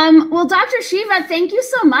 Well, Dr. Shiva, thank you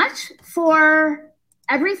so much for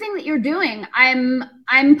everything that you're doing.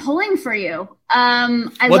 I'm pulling for you. I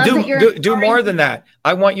love that you're do more than that.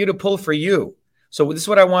 I want you to pull for you. So this is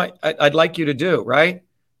what I'd like you to do, right?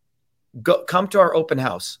 Come to our open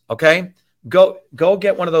house. Okay. Go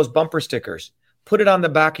get one of those bumper stickers. Put it on the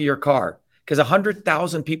back of your car because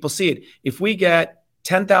 100,000 people see it. If we get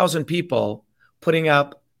 10,000 people putting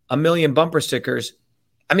up 1 million bumper stickers,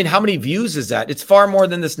 I mean, how many views is that? It's far more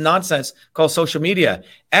than this nonsense called social media.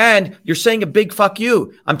 And you're saying a big fuck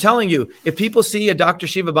you. I'm telling you, if people see a Dr.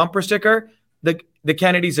 Shiva bumper sticker, the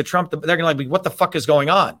Kennedys, the Trump, they're going to be, what the fuck is going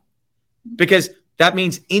on? Because that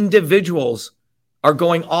means individuals are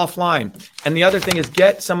going offline. And the other thing is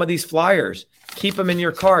get some of these flyers. Keep them in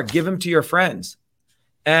your car. Give them to your friends.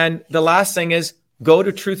 And the last thing is go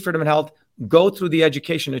to Truth, Freedom, and Health. Go through the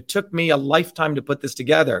education. It took me a lifetime to put this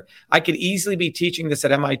together. I could easily be teaching this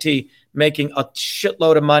at MIT, making a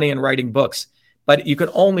shitload of money and writing books. But you can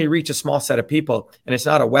only reach a small set of people, and it's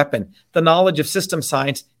not a weapon. The knowledge of system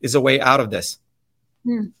science is a way out of this.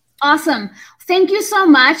 Awesome. Thank you so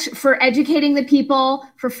much for educating the people,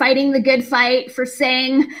 for fighting the good fight, for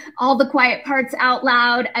saying all the quiet parts out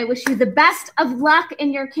loud. I wish you the best of luck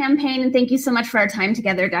in your campaign. And thank you so much for our time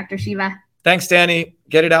together, Dr. Shiva. Thanks, Danny.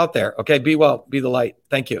 Get it out there. Okay. Be well. Be the light.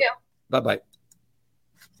 Thank you. Bye-bye.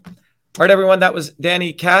 All right, everyone. That was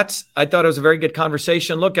Danny Katz. I thought it was a very good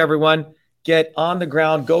conversation. Look, everyone, get on the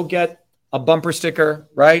ground. Go get a bumper sticker,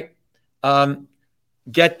 right?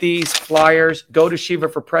 Get these flyers. Go to Shiva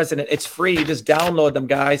for President. It's free. Just download them,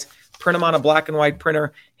 guys. Print them on a black and white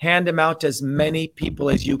printer. Hand them out to as many people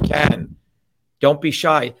as you can. Don't be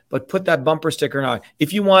shy, but put that bumper sticker on.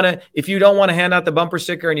 If you don't want to hand out the bumper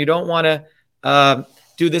sticker and you don't want to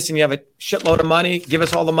do this and you have a shitload of money, give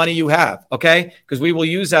us all the money you have, okay? Because we will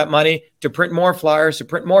use that money to print more flyers, to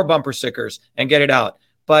print more bumper stickers and get it out.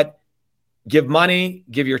 But give money,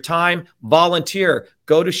 give your time, volunteer.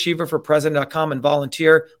 Go to shivaforpresident.com and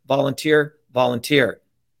volunteer.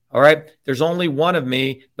 All right? There's only one of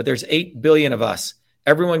me, but there's 8 billion of us.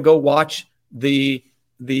 Everyone go watch the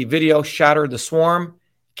video, Shatter the Swarm.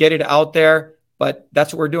 Get it out there. But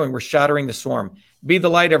that's what we're doing. We're shattering the swarm. Be the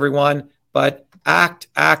light, everyone. But act.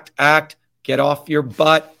 Get off your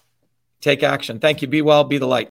butt. Take action. Thank you. Be well. Be the light.